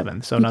July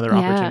 7th. So another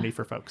opportunity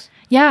for folks.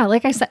 Yeah.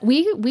 Like I said,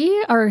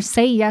 we are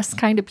say yes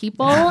kind of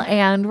people.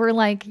 And we're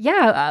like,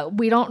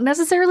 we don't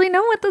necessarily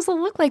know what this will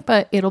look like,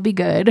 but it'll be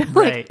good.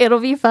 Right. It'll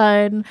be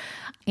fun.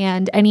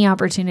 And any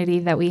opportunity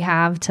that we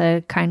have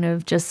to kind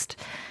of just,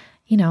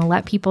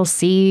 let people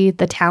see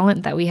the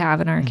talent that we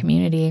have in our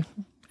community,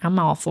 I'm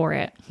all for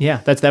it. Yeah,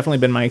 that's definitely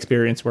been my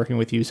experience working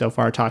with you so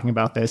far. Talking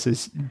about this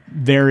is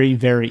very,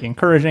 very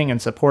encouraging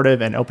and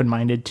supportive and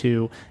open-minded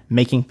to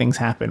making things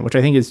happen, which I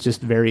think is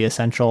just very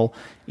essential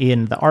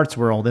in the arts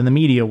world, in the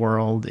media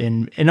world,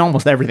 in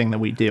almost everything that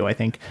we do. I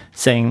think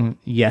saying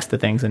yes to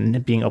things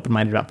and being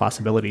open-minded about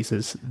possibilities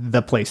is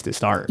the place to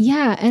start.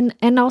 Yeah,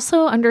 and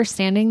also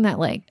understanding that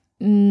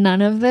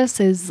none of this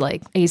is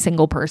like a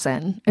single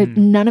person.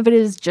 None of it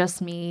is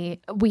just me.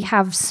 We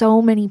have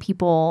so many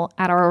people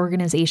at our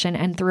organization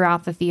and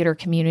throughout the theater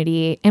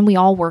community, and we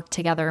all work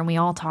together and we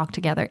all talk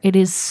together. It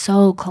is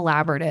so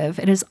collaborative.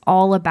 It is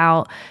all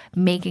about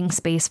making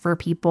space for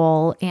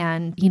people.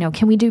 And,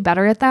 can we do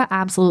better at that?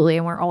 Absolutely.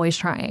 And we're always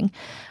trying.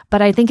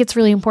 But I think it's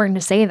really important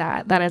to say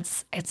that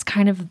it's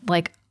kind of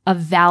like a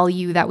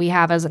value that we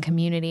have as a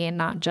community and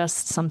not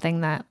just something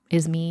that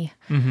is me.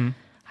 Mm-hmm.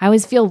 I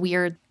always feel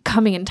weird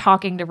coming and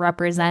talking to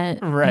represent,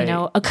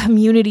 a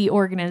community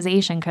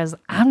organization, because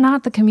I'm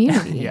not the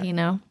community,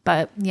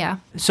 but yeah.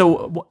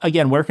 So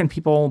again, where can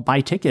people buy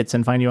tickets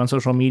and find you on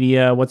social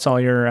media? What's all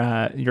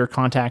your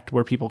contact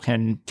where people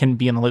can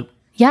be in the loop?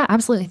 Yeah,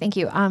 absolutely. Thank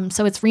you.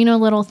 So it's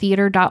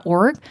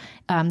renolittletheater.org.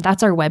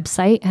 That's our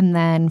website. And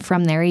then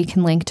from there, you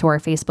can link to our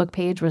Facebook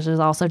page, which is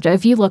also,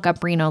 if you look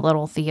up Reno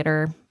Little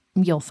Theater,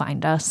 you'll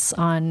find us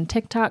on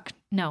TikTok.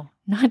 No,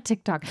 not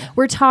TikTok.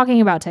 We're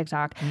talking about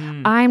TikTok.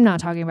 I'm not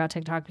talking about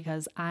TikTok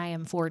because I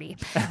am 40.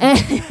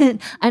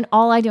 And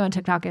all I do on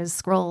TikTok is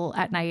scroll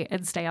at night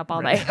and stay up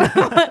all night.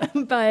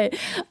 But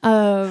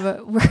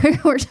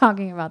we're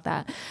talking about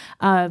that.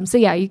 So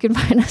yeah, you can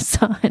find us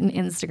on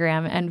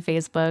Instagram and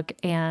Facebook.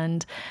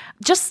 And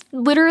just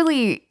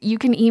literally, you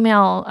can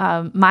email.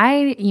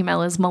 My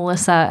email is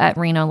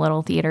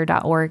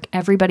melissa@renolittletheater.org.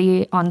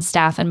 Everybody on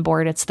staff and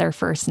board, it's their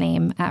first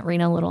name at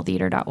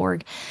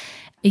renolittletheater.org.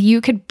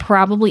 You could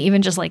probably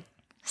even just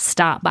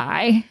stop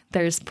by.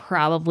 There's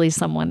probably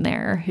someone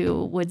there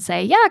who would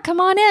say, yeah,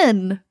 come on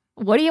in.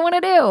 What do you want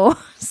to do?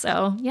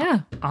 So,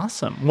 yeah.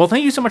 Awesome. Well,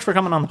 thank you so much for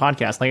coming on the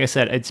podcast. Like I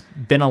said, it's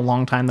been a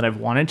long time that I've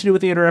wanted to do a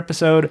theater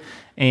episode.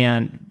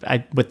 And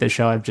with this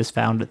show, I've just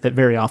found that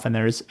very often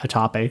there's a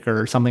topic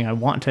or something I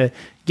want to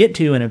get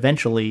to, and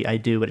eventually I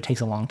do, but it takes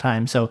a long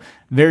time. So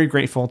very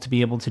grateful to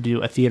be able to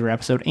do a theater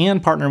episode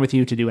and partner with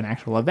you to do an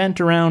actual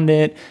event around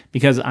it,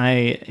 because I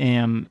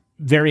am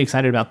very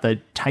excited about the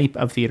type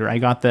of theater. I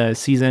got the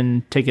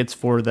season tickets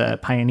for the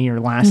Pioneer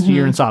last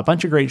year and saw a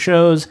bunch of great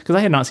shows because I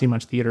had not seen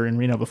much theater in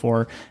Reno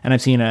before. And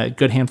I've seen a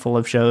good handful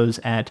of shows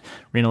at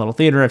Reno Little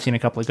Theater. I've seen a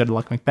couple of Good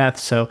Luck Macbeth.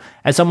 So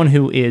as someone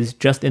who is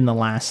just in the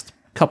last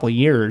couple of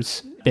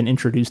years been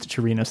introduced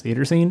to Reno's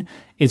theater scene,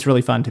 it's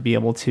really fun to be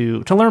able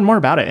to learn more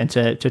about it and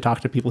to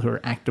talk to people who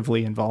are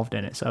actively involved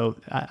in it. So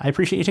I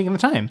appreciate you taking the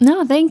time.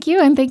 No, thank you.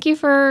 And thank you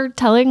for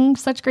telling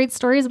such great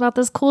stories about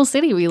this cool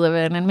city we live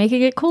in and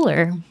making it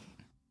cooler.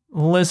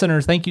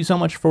 Listeners, thank you so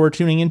much for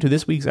tuning into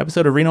this week's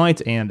episode of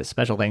Renoites, and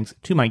special thanks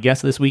to my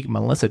guest this week,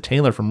 Melissa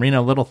Taylor from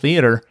Reno Little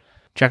Theater.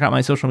 Check out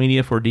my social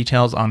media for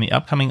details on the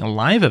upcoming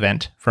live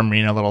event from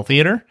Reno Little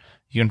Theater.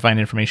 You can find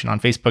information on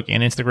Facebook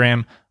and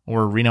Instagram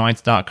or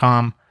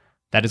Renoites.com.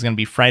 That is going to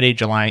be Friday,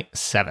 July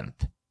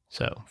 7th.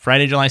 So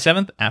Friday, July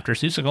 7th, after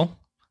Seussical.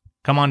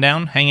 Come on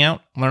down, hang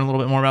out, learn a little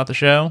bit more about the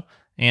show,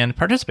 and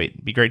participate.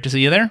 It'd be great to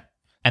see you there.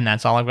 And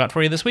that's all I've got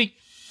for you this week.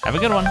 Have a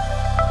good one.